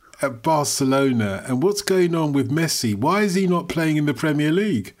on at Barcelona and what's going on with Messi? Why is he not playing in the Premier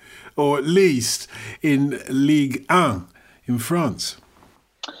League, or at least in Ligue 1 in France?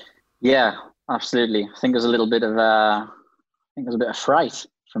 Yeah, absolutely. I think there's a little bit of fright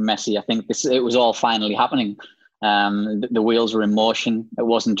from Messi. I think it was all finally happening. The wheels were in motion. It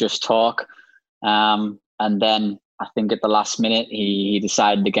wasn't just talk. And then I think at the last minute, he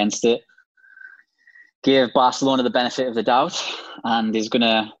decided against it. Gave Barcelona the benefit of the doubt and is going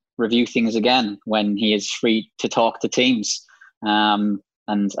to review things again when he is free to talk to teams. And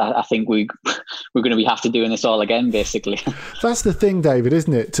I think we're going to have to doing this all again, basically. That's the thing, David,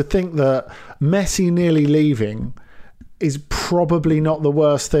 isn't it? To think that Messi nearly leaving is probably not the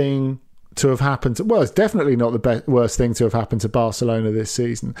worst thing to have happened to, well, it's definitely not the worst thing to have happened to Barcelona this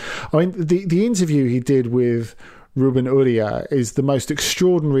season. I mean, the interview he did with Ruben Uria is the most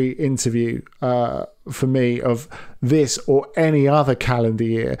extraordinary interview for me of this or any other calendar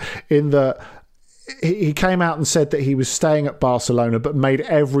year, in that he came out and said that he was staying at Barcelona but made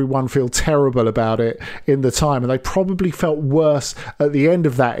everyone feel terrible about it in the time, and they probably felt worse at the end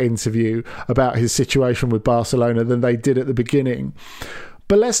of that interview about his situation with Barcelona than they did at the beginning.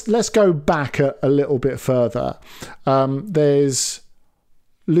 But let's go back a little bit further. There's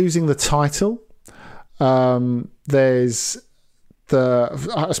losing the title. There's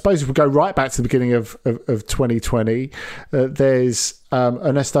I suppose if we go right back to the beginning of 2020, there's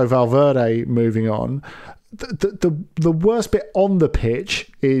Ernesto Valverde moving on. The worst bit on the pitch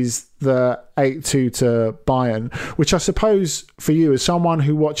is the 8-2 to Bayern, which I suppose for you, as someone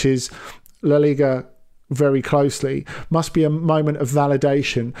who watches La Liga very closely, must be a moment of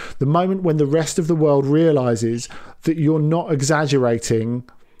validation. The moment when the rest of the world realises that you're not exaggerating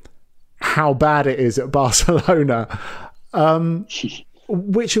how bad it is at Barcelona.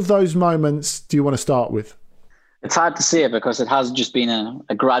 Which of those moments do you want to start with? It's hard to say because it has just been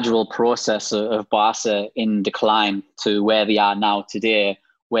a gradual process of Barca in decline to where they are now today,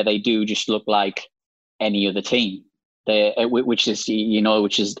 where they do just look like any other team. Which is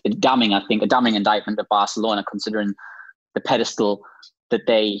a damning indictment of Barcelona, considering the pedestal that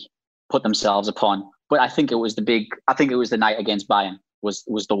they put themselves upon. But I think it was the night against Bayern was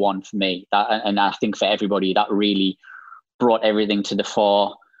the one for me. And I think for everybody that really brought everything to the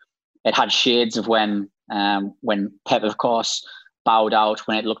fore. It had shades of when when Pep, of course, bowed out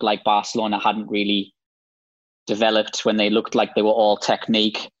when it looked like Barcelona hadn't really developed, when they looked like they were all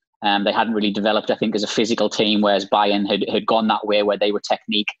technique. They hadn't really developed, I think, as a physical team, whereas Bayern had gone that way where they were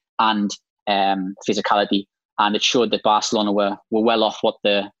technique and physicality. And it showed that Barcelona were well off what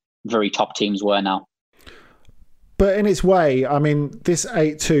the very top teams were now. But in its way, I mean, this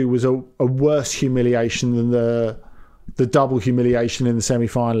 8-2 was a worse humiliation than the double humiliation in the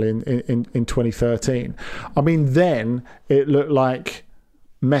semi-final in 2013. I mean, then it looked like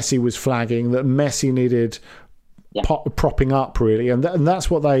Messi was flagging, that Messi needed propping up, really. And that's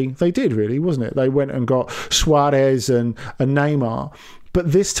what they did, really, wasn't it? They went and got Suarez and Neymar.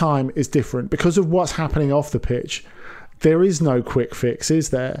 But this time is different because of what's happening off the pitch. There is no quick fix, is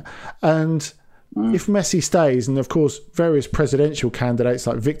there? And if Messi stays, and of course various presidential candidates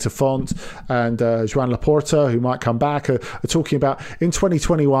like Victor Font and Joan Laporta, who might come back, are talking about in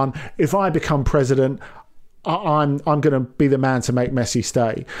 2021, if I become president, I'm going to be the man to make Messi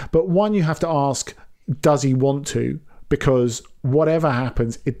stay. But one, you have to ask, does he want to? Because whatever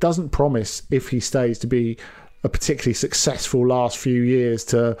happens, it doesn't promise, if he stays, to be a particularly successful last few years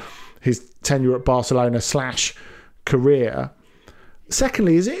to his tenure at Barcelona / career.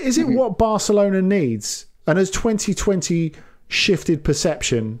 Secondly, is it what Barcelona needs? And has 2020 shifted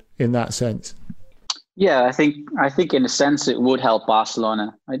perception in that sense? Yeah, I think in a sense it would help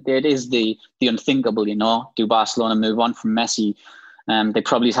Barcelona. It is the unthinkable, Do Barcelona move on from Messi? They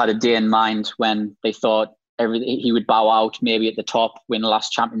probably had a day in mind when they thought he would bow out maybe at the top, win the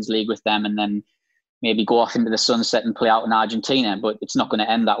last Champions League with them, and then maybe go off into the sunset and play out in Argentina. But it's not going to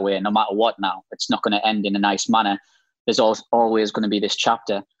end that way, no matter what now. It's not going to end in a nice manner. There's always going to be this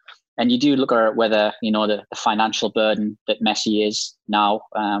chapter. And you do look at whether, the financial burden that Messi is now,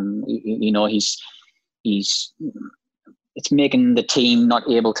 he's it's making the team not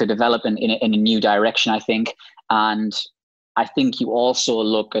able to develop in a new direction, I think. And I think you also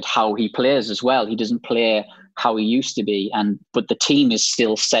look at how he plays as well. He doesn't play how he used to be, but the team is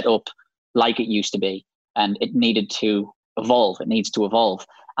still set up like it used to be, and it needed to evolve. It needs to evolve,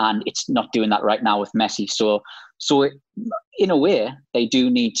 and it's not doing that right now with Messi. So in a way, they do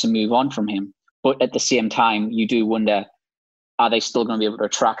need to move on from him. But at the same time, you do wonder, are they still going to be able to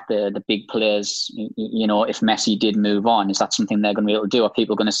attract the big players? If Messi did move on, is that something they're going to be able to do? Are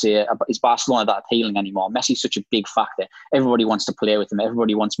people going to say, is Barcelona that appealing anymore? Messi's such a big factor. Everybody wants to play with him.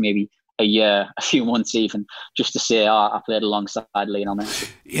 Everybody wants maybe a year, a few months even, just to say, I played alongside Lionel Messi.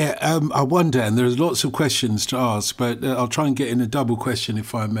 Yeah, I wonder, and there's lots of questions to ask, but I'll try and get in a double question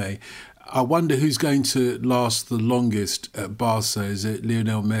if I may. I wonder who's going to last the longest at Barca. Is it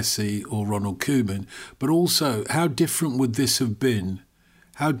Lionel Messi or Ronald Koeman? But also, how different would this have been?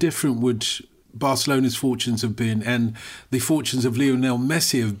 How different would Barcelona's fortunes have been and the fortunes of Lionel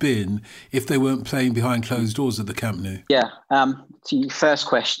Messi have been if they weren't playing behind closed doors at the Camp Nou? Yeah, to your first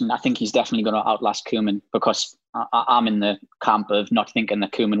question, I think he's definitely going to outlast Koeman, because I'm in the camp of not thinking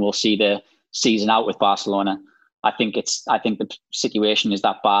that Koeman will see the season out with Barcelona. I think the situation is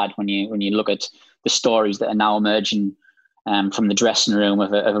that bad when you look at the stories that are now emerging from the dressing room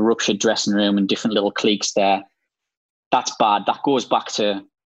of a ruptured dressing room and different little cliques there. That's bad. That goes back to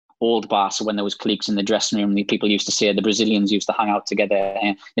old Barca when there was cliques in the dressing room. The people used to say the Brazilians used to hang out together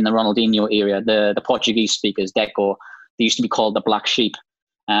in the Ronaldinho era. The Portuguese speakers, Deco, they used to be called the Black Sheep,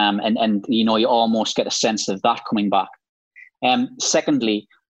 and you almost get a sense of that coming back. Secondly,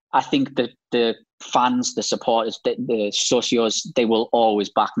 I think that the fans, the supporters, the socios, they will always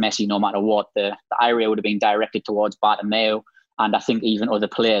back Messi no matter what. The ire would have been directed towards Bartomeu, and I think even other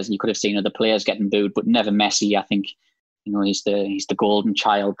players. You could have seen other players getting booed, but never Messi. I think he's the golden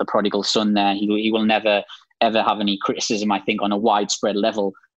child, the prodigal son. There, he will never ever have any criticism. I think on a widespread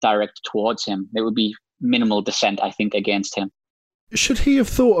level directed towards him. There would be minimal dissent, I think, against him. Should he have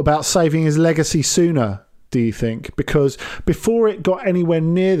thought about saving his legacy sooner, do you think? Because before it got anywhere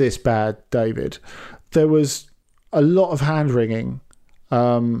near this bad, David, there was a lot of hand-wringing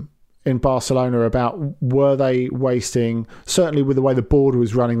in Barcelona about were they wasting, certainly with the way the board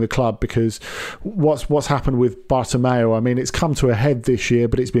was running the club, because what's happened with Bartomeu, I mean, it's come to a head this year,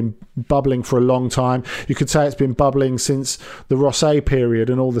 but it's been bubbling for a long time. You could say it's been bubbling since the Rosé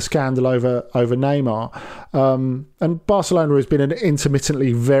period and all the scandal over Neymar. And Barcelona has been an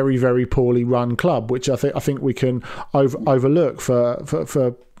intermittently very, very poorly run club, which I think we can overlook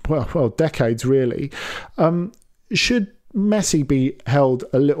for decades, really. Should Messi be held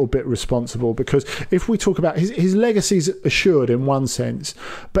a little bit responsible? Because if we talk about his legacy's assured in one sense,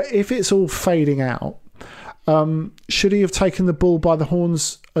 but if it's all fading out, should he have taken the bull by the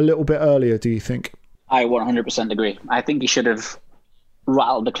horns a little bit earlier, do you think? I 100% agree. I think he should have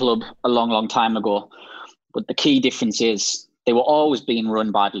rattled the club a long, long time ago. But the key difference is they were always being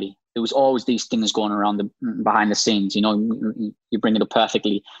run badly. There was always these things going around behind the scenes. You know, you bring it up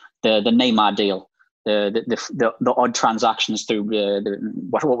perfectly. The Neymar deal, the odd transactions through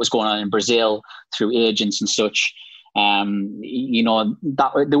what was going on in Brazil through agents and such. You know,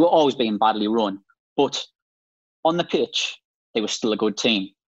 that they were always being badly run. But on the pitch, they were still a good team.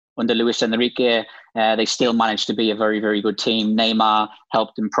 Under Luis Enrique, they still managed to be a very, very good team. Neymar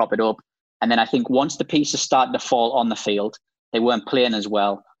helped them prop it up. And then I think once the pieces started to fall on the field, they weren't playing as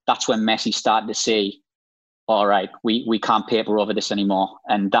well. That's when Messi started to see, all right, we can't paper over this anymore.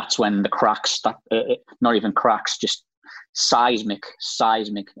 And that's when the cracks, not even cracks, just seismic,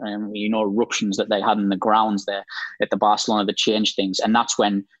 you know, eruptions that they had in the grounds there at the Barcelona that changed things. And that's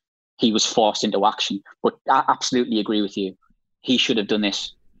when he was forced into action. But I absolutely agree with you. He should have done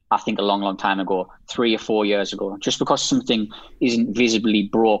this, I think, a long, long time ago, 3 or 4 years ago. Just because something isn't visibly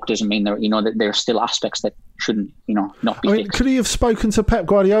broke doesn't mean that there are still aspects that shouldn't, not be fixed. Could he have spoken to Pep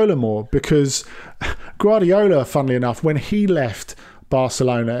Guardiola more? Because Guardiola, funnily enough, when he left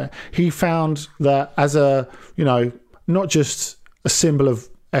Barcelona, he found that as a, not just a symbol of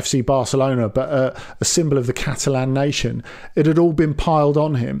FC Barcelona, but a symbol of the Catalan nation. It had all been piled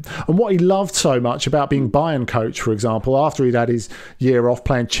on him. And what he loved so much about being Bayern coach, for example, after he'd had his year off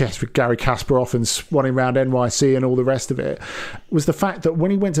playing chess with Gary Kasparov and swanning around NYC and all the rest of it, was the fact that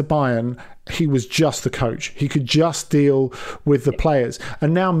when he went to Bayern, he was just the coach. He could just deal with the players.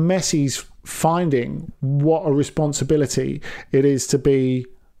 And now Messi's finding what a responsibility it is to be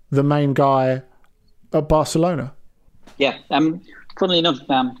the main guy at Barcelona. Yeah, funnily enough,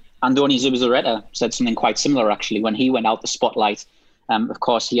 Andoni Zubizarreta said something quite similar, actually, when he went out the spotlight. Of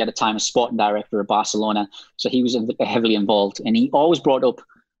course, he had a time as sporting director at Barcelona, so he was heavily involved. And he always brought up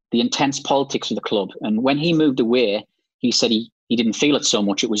the intense politics of the club. And when he moved away, he said he didn't feel it so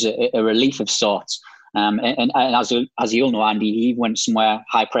much. It was a relief of sorts. And as you all know, Andy, he went somewhere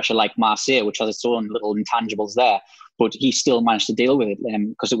high pressure like Marseille, which has its own little intangibles there. But he still managed to deal with it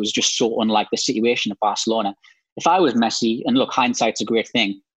because it was just so unlike the situation at Barcelona. If I was Messi, and look, hindsight's a great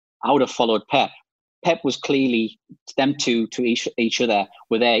thing, I would have followed Pep. Pep was clearly, them two to each other,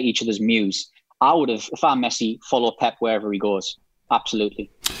 were there, each other's muse. I would have, if I'm Messi, follow Pep wherever he goes. Absolutely.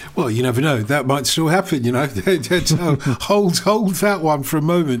 Well, you never know. That might still happen, So hold that one for a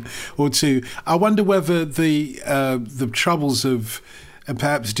moment or two. I wonder whether the troubles of, and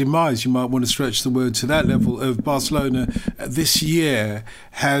perhaps demise, you might want to stretch the word to that level, of Barcelona this year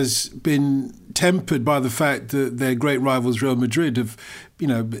has been tempered by the fact that their great rivals Real Madrid have,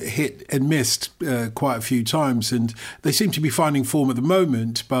 hit and missed quite a few times, and they seem to be finding form at the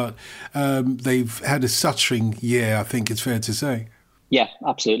moment, but they've had a stuttering year, I think it's fair to say. Yeah,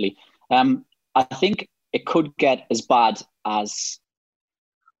 absolutely. I think it could get as bad as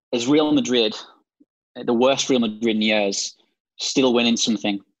Real Madrid, the worst Real Madrid in years, still winning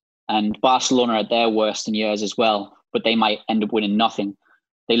something, and Barcelona at their worst in years as well, but they might end up winning nothing.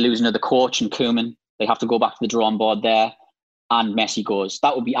 They lose another coach in Koeman. They have to go back to the drawing board there, and Messi goes.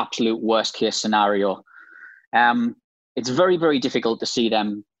 That would be absolute worst case scenario. It's very, very difficult to see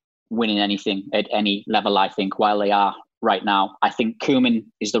them winning anything at any level, I think, while they are right now. I think Koeman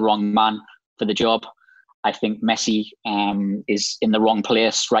is the wrong man for the job. I think Messi is in the wrong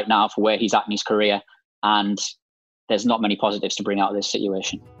place right now for where he's at in his career, and there's not many positives to bring out of this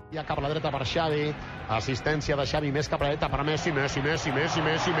situation. Ja cap a la dreta per Xavi, assistència de Xavi més cap a la dreta per Messi,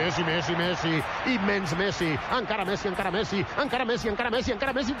 immens Messi, encara Messi, encara Messi, encara Messi, encara Messi,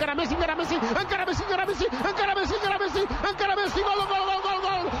 encara Messi, encara Messi, encara Messi, encara Messi, encara Messi, encara Messi, encara Messi, encara Messi, gol.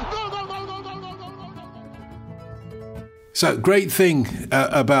 So, great thing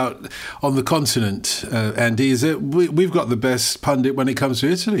about on the continent, Andy, is that we've got the best pundit when it comes to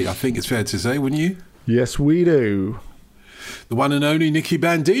Italy. I think it's fair to say, wouldn't you? Yes, we do. The one and only Nicky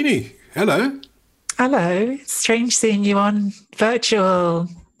Bandini. Hello. Hello. It's strange seeing you on virtual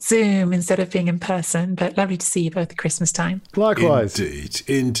Zoom instead of being in person, but lovely to see you both at Christmas time. Likewise.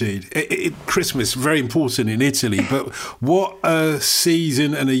 Indeed. Christmas, very important in Italy, but what a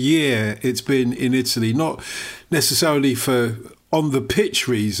season and a year it's been in Italy. Not necessarily for on the pitch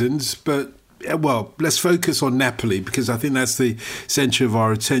reasons, but well, let's focus on Napoli because I think that's the centre of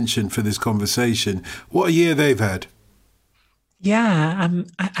our attention for this conversation. What a year they've had. Yeah,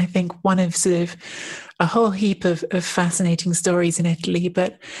 I think one of sort of a whole heap of fascinating stories in Italy,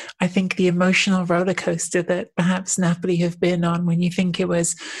 but I think the emotional roller coaster that perhaps Napoli have been on when you think it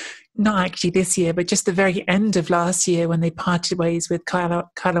was, not actually this year, but just the very end of last year when they parted ways with Carlo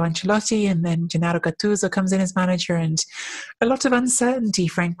Ancelotti, and then Gennaro Gattuso comes in as manager, and a lot of uncertainty,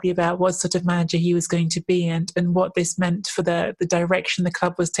 frankly, about what sort of manager he was going to be and what this meant for the direction the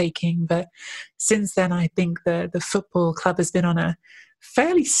club was taking. But since then, I think the football club has been on a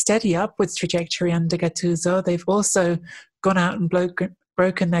fairly steady upwards trajectory under Gattuso. They've also gone out and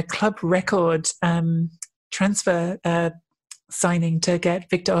broken their club record transfer signing to get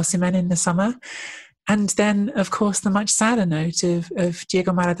Victor Osimhen in the summer. And then, of course, the much sadder note of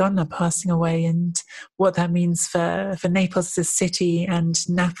Diego Maradona passing away and what that means for Naples as a city and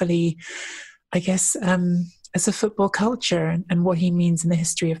Napoli, I guess, as a football culture and what he means in the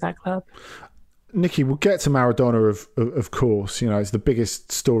history of that club. Nikki, we'll get to Maradona, of course. It's the biggest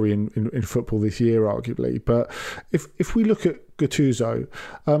story in football this year, arguably. But if we look at Gattuso,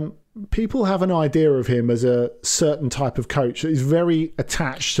 people have an idea of him as a certain type of coach that is very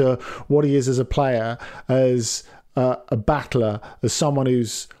attached to what he is as a player, as a battler, as someone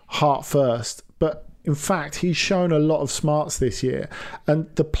who's heart first. But in fact, he's shown a lot of smarts this year. And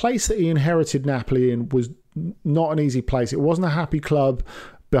the place that he inherited Napoli in was not an easy place. It wasn't a happy club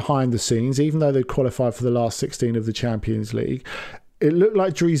behind the scenes, even though they qualified for the last 16 of the Champions League. It looked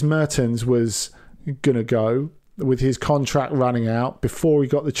like Dries Mertens was going to go with his contract running out before he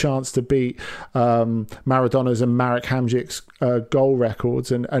got the chance to beat Maradona's and Marek Hamšík's goal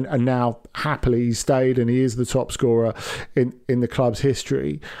records, and now happily he stayed and he is the top scorer in the club's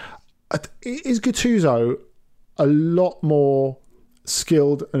history. Is Gattuso a lot more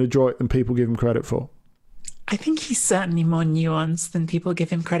skilled and adroit than people give him credit for? I think he's certainly more nuanced than people give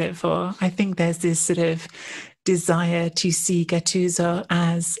him credit for. I think there's this sort of desire to see Gattuso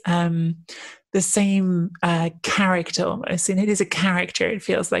as the same character almost, and it is a character, it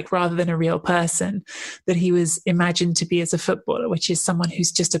feels like, rather than a real person that he was imagined to be as a footballer, which is someone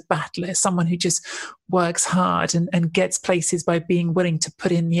who's just a battler, someone who just works hard and gets places by being willing to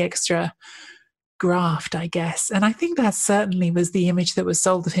put in the extra graft, I guess. And I think that certainly was the image that was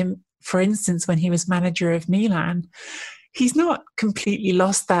sold of him, for instance, when he was manager of Milan. He's not completely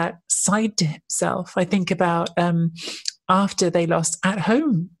lost that side to himself. I think about after they lost at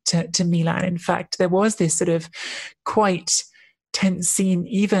home to Milan, in fact, there was this sort of quite tense scene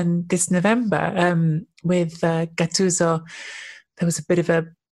even this November with Gattuso. There was a bit of a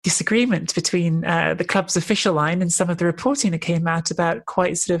disagreement between the club's official line and some of the reporting that came out about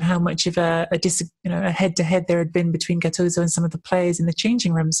quite sort of how much of a head-to-head there had been between Gattuso and some of the players in the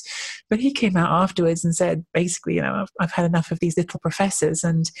changing rooms. But he came out afterwards and said, basically, I've had enough of these little professors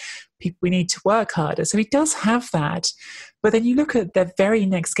and we need to work harder. So he does have that. But then you look at the very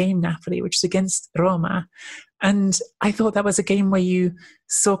next game, Napoli, which is against Roma, and I thought that was a game where you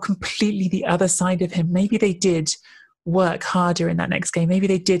saw completely the other side of him. Maybe they did work harder in that next game. Maybe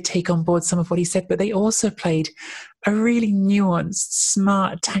they did take on board some of what he said, but they also played a really nuanced,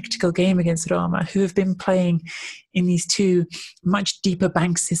 smart, tactical game against Roma, who have been playing in these two much deeper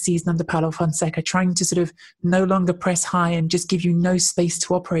banks this season under Paulo Fonseca, trying to sort of no longer press high and just give you no space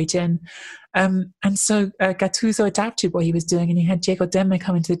to operate in. And so Gattuso adapted what he was doing, and he had Diego Demme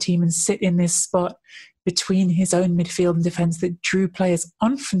come into the team and sit in this spot between his own midfield and defence that drew players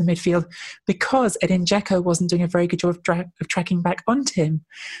on from the midfield, because Edin Dzeko wasn't doing a very good job of tracking back onto him.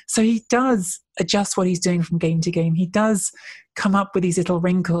 So he does adjust what he's doing from game to game. He does come up with these little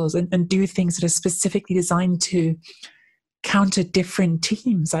wrinkles and do things that are specifically designed to counter different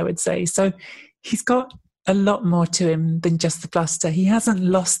teams, I would say. So he's got a lot more to him than just the bluster. He hasn't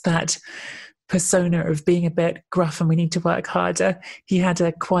lost that persona of being a bit gruff and we need to work harder. He had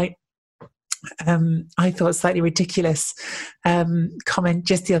a quite I thought slightly ridiculous comment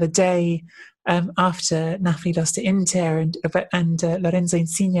just the other day after Napoli lost to Inter and Lorenzo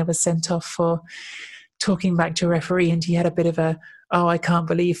Insigne was sent off for talking back to a referee, and he had a bit of I can't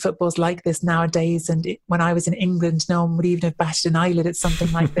believe football's like this nowadays, and when I was in England no one would even have batted an eyelid at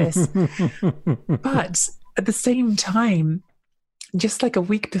something like this. But at the same time, just like a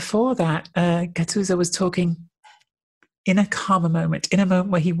week before that, Gattuso was talking in a calmer moment, in a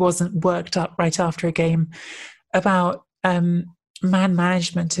moment where he wasn't worked up right after a game, about man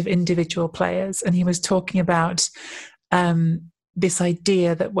management of individual players. And he was talking about this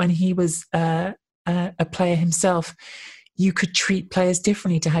idea that when he was a player himself, you could treat players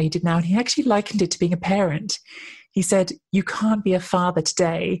differently to how you did now. And he actually likened it to being a parent. He said, you can't be a father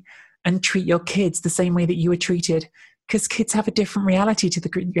today and treat your kids the same way that you were treated, because kids have a different reality to the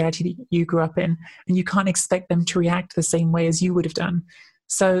reality that you grew up in, and you can't expect them to react the same way as you would have done.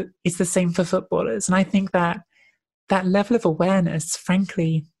 So it's the same for footballers. And I think that that level of awareness,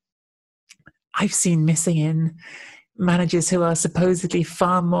 frankly, I've seen missing in managers who are supposedly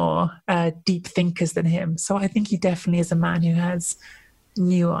far more deep thinkers than him. So I think he definitely is a man who has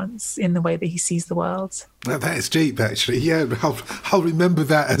nuance in the way that he sees the world. Well, that is deep, actually. Yeah, I'll remember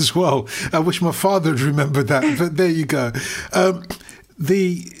that as well. I wish my father had remembered that, but there you go.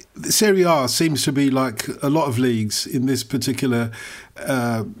 The Serie A seems to be like a lot of leagues in this particular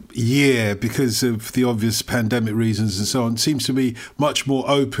year, because of the obvious pandemic reasons and so on, seems to be much more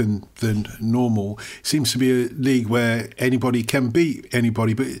open than normal. It seems to be a league where anybody can beat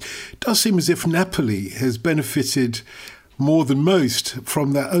anybody, but it does seem as if Napoli has benefited more than most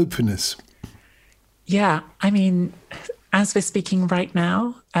from that openness. Yeah, I mean, as we're speaking right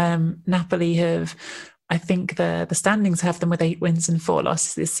now, Napoli have, I think the standings have them with 8 wins and 4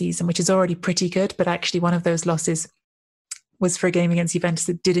 losses this season, which is already pretty good. But actually one of those losses was for a game against Juventus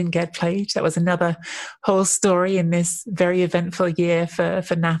that didn't get played. That was another whole story in this very eventful year for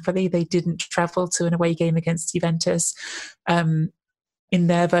Napoli. They didn't travel to an away game against Juventus in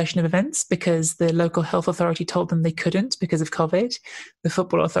their version of events because the local health authority told them they couldn't because of COVID. The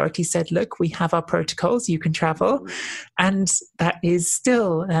football authority said, look, we have our protocols, you can travel. And that is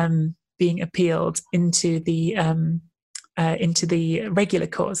still being appealed into the regular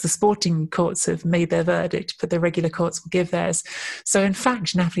courts. The sporting courts have made their verdict, but the regular courts will give theirs. So in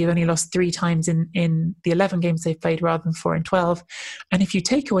fact, Napoli have only lost 3 times in the 11 games they've played rather than 4 in 12. And if you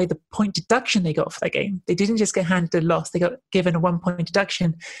take away the point deduction they got for that game, they didn't just get handed a loss, they got given a 1-point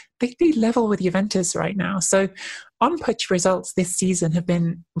deduction. They'd be level with Juventus right now. So on-pitch results this season have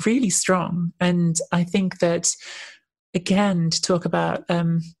been really strong. And I think that, again, to talk about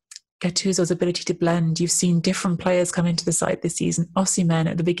Gattuso's ability to blend. You've seen different players come into the side this season. Osimhen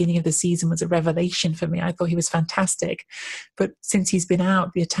at the beginning of the season was a revelation for me. I thought he was fantastic. But since he's been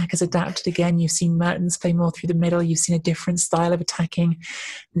out, the attack has adapted again. You've seen Mertens play more through the middle. You've seen a different style of attacking.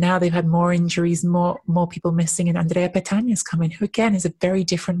 Now they've had more injuries, more people missing. And Andrea Petagna's come in, who again is a very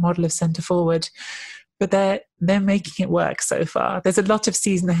different model of centre forward. But they're making it work so far. There's a lot of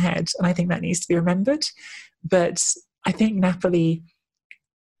season ahead, and I think that needs to be remembered. But I think Napoli,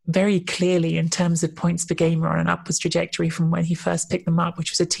 very clearly in terms of points per game, are on an upwards trajectory from when he first picked them up,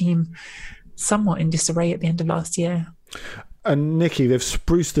 which was a team somewhat in disarray at the end of last year. And Nikki, they've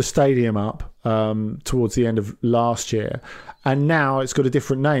spruced the stadium up towards the end of last year, and now it's got a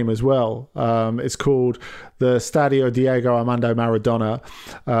different name as well. It's called the Stadio Diego Armando Maradona,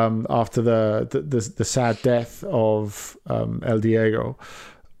 after the sad death of El Diego.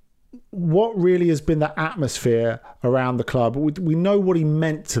 What really has been the atmosphere around the club? We know what he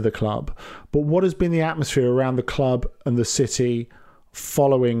meant to the club, but what has been the atmosphere around the club and the city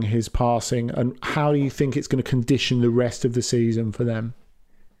following his passing, and how do you think it's going to condition the rest of the season for them?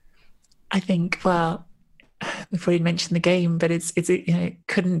 I think, well, we've already mentioned the game, but it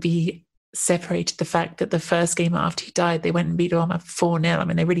couldn't be separated the fact that the first game after he died, they went and beat Roma 4-0. I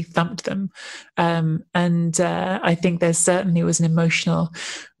mean, they really thumped them. I think there certainly was an emotional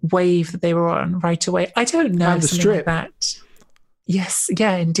wave that they were on right away. I don't know. And the strip. Like that. Yes,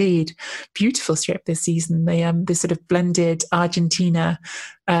 yeah, indeed. Beautiful strip this season. They sort of blended Argentina,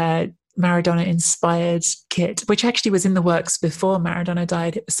 Maradona-inspired kit, which actually was in the works before Maradona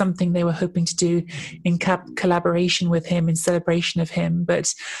died. It was something they were hoping to do in collaboration with him, in celebration of him.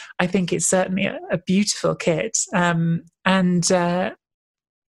 But I think it's certainly a beautiful kit. It's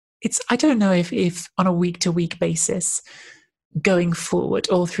I don't know if on a week-to-week basis, going forward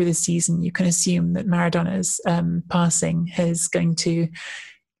all through the season, you can assume that Maradona's passing is going to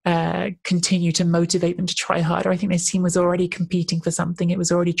continue to motivate them to try harder. I think this team was already competing for something. It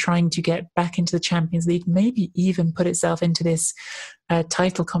was already trying to get back into the Champions League, maybe even put itself into this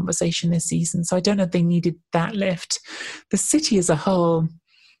title conversation this season. So I don't know if they needed that lift. The city as a whole,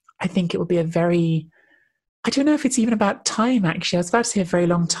 I think it will be I don't know if it's even about time, actually. I was about to say a very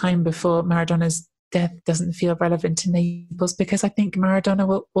long time before Maradona's death doesn't feel relevant in Naples, because I think Maradona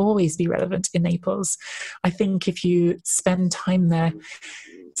will always be relevant in Naples. I think if you spend time there,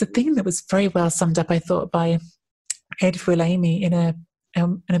 it's a thing that was very well summed up, I thought, by Ed Vuilemi in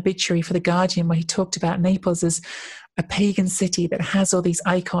an obituary for The Guardian, where he talked about Naples as a pagan city that has all these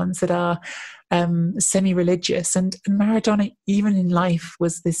icons that are semi-religious. And Maradona, even in life,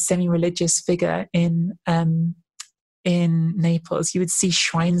 was this semi-religious figure in Naples. You would see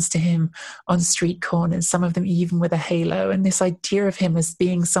shrines to him on street corners, some of them even with a halo. And this idea of him as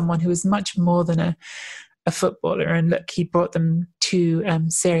being someone who was much more than a footballer. And look, he brought them 2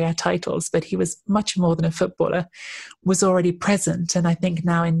 Serie A titles, but he was much more than a footballer, was already present. And I think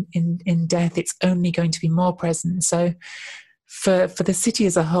now in death, it's only going to be more present. So for the city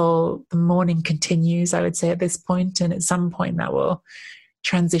as a whole, the mourning continues, I would say, at this point. And at some point that will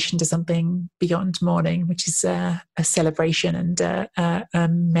transition to something beyond mourning, which is a celebration and a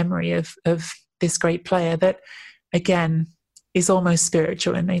memory of this great player that, again, is almost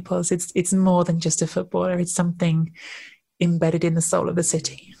spiritual in Naples. It's more than just a footballer. It's something embedded in the soul of the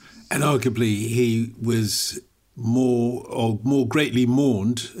city. And arguably, he was more greatly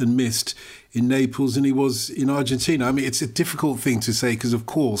mourned and missed in Naples than he was in Argentina. I mean, it's a difficult thing to say because, of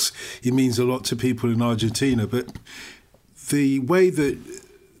course, he means a lot to people in Argentina, but the way that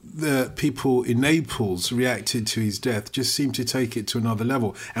the people in Naples reacted to his death just seemed to take it to another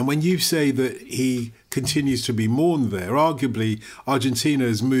level. And when you say that he continues to be mourned there, arguably Argentina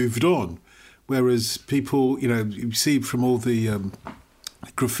has moved on, whereas people, you see from all the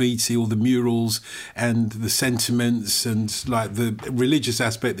graffiti, all the murals and the sentiments and like the religious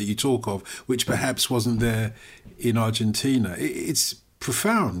aspect that you talk of, which perhaps wasn't there in Argentina. It's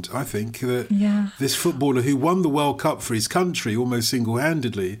profound, I think, that this footballer who won the World Cup for his country almost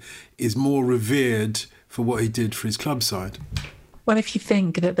single-handedly is more revered for what he did for his club side. Well, if you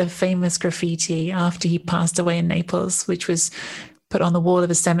think that the famous graffiti after he passed away in Naples, which was put on the wall of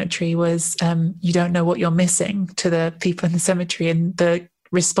a cemetery, was "You don't know what you're missing" to the people in the cemetery, and the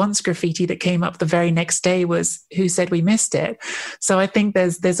response graffiti that came up the very next day was "Who said we missed it?" So I think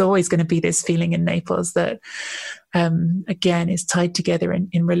there's always going to be this feeling in Naples that again is tied together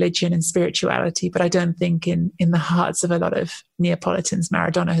in religion and spirituality, but I don't think in the hearts of a lot of Neapolitans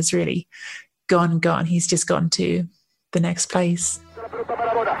Maradona has really gone. He's just gone to the next place.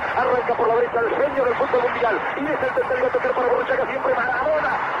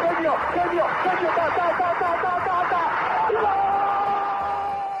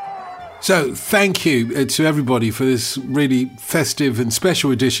 So thank you to everybody for this really festive and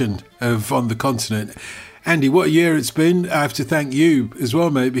special edition of On the Continent. Andy, what a year it's been. I have to thank you as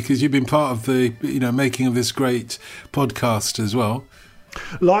well, mate, because you've been part of the making of this great podcast as well.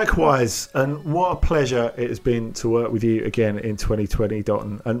 Likewise, and what a pleasure it has been to work with you again in 2020,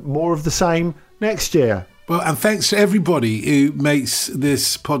 Dotun, and more of the same next year. Well, and thanks to everybody who makes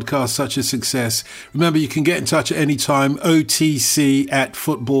this podcast such a success. Remember, you can get in touch at any time,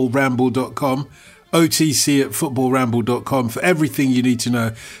 otc@footballramble.com, otc@footballramble.com for everything you need to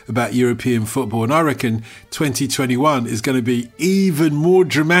know about European football. And I reckon 2021 is going to be even more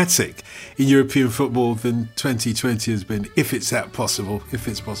dramatic in European football than 2020 has been, if it's possible.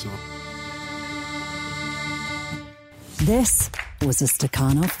 This was a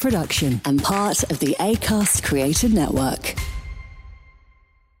Stakhanov production and part of the Acast Created Network.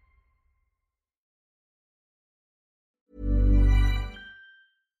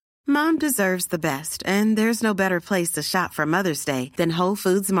 Mom deserves the best, and there's no better place to shop for Mother's Day than Whole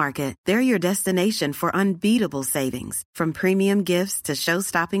Foods Market. They're your destination for unbeatable savings, from premium gifts to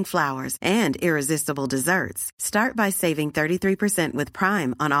show-stopping flowers and irresistible desserts. Start by saving 33% with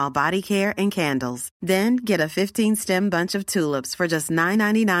Prime on all body care and candles. Then get a 15-stem bunch of tulips for just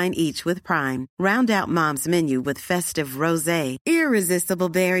 $9.99 each with Prime. Round out Mom's menu with festive rosé, irresistible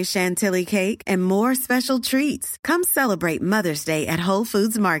berry chantilly cake, and more special treats. Come celebrate Mother's Day at Whole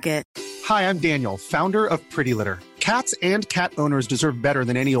Foods Market. Hi, I'm Daniel, founder of Pretty Litter. Cats and cat owners deserve better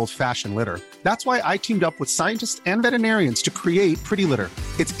than any old-fashioned litter. That's why I teamed up with scientists and veterinarians to create Pretty Litter.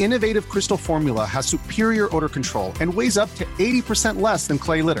 Its innovative crystal formula has superior odor control and weighs up to 80% less than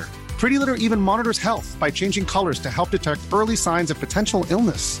clay litter. Pretty Litter even monitors health by changing colors to help detect early signs of potential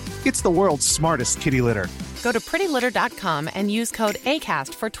illness. It's the world's smartest kitty litter. Go to prettylitter.com and use code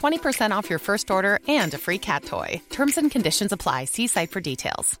ACAST for 20% off your first order and a free cat toy. Terms and conditions apply. See site for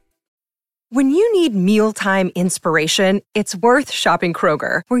details. When you need mealtime inspiration, it's worth shopping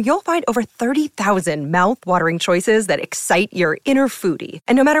Kroger, where you'll find over 30,000 mouth-watering choices that excite your inner foodie.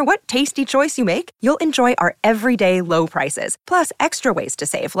 And no matter what tasty choice you make, you'll enjoy our everyday low prices, plus extra ways to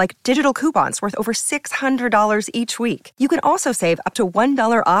save, like digital coupons worth over $600 each week. You can also save up to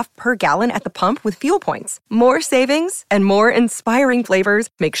 $1 off per gallon at the pump with fuel points. More savings and more inspiring flavors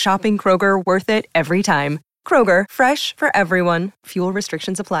make shopping Kroger worth it every time. Kroger, fresh for everyone. Fuel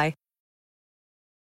restrictions apply.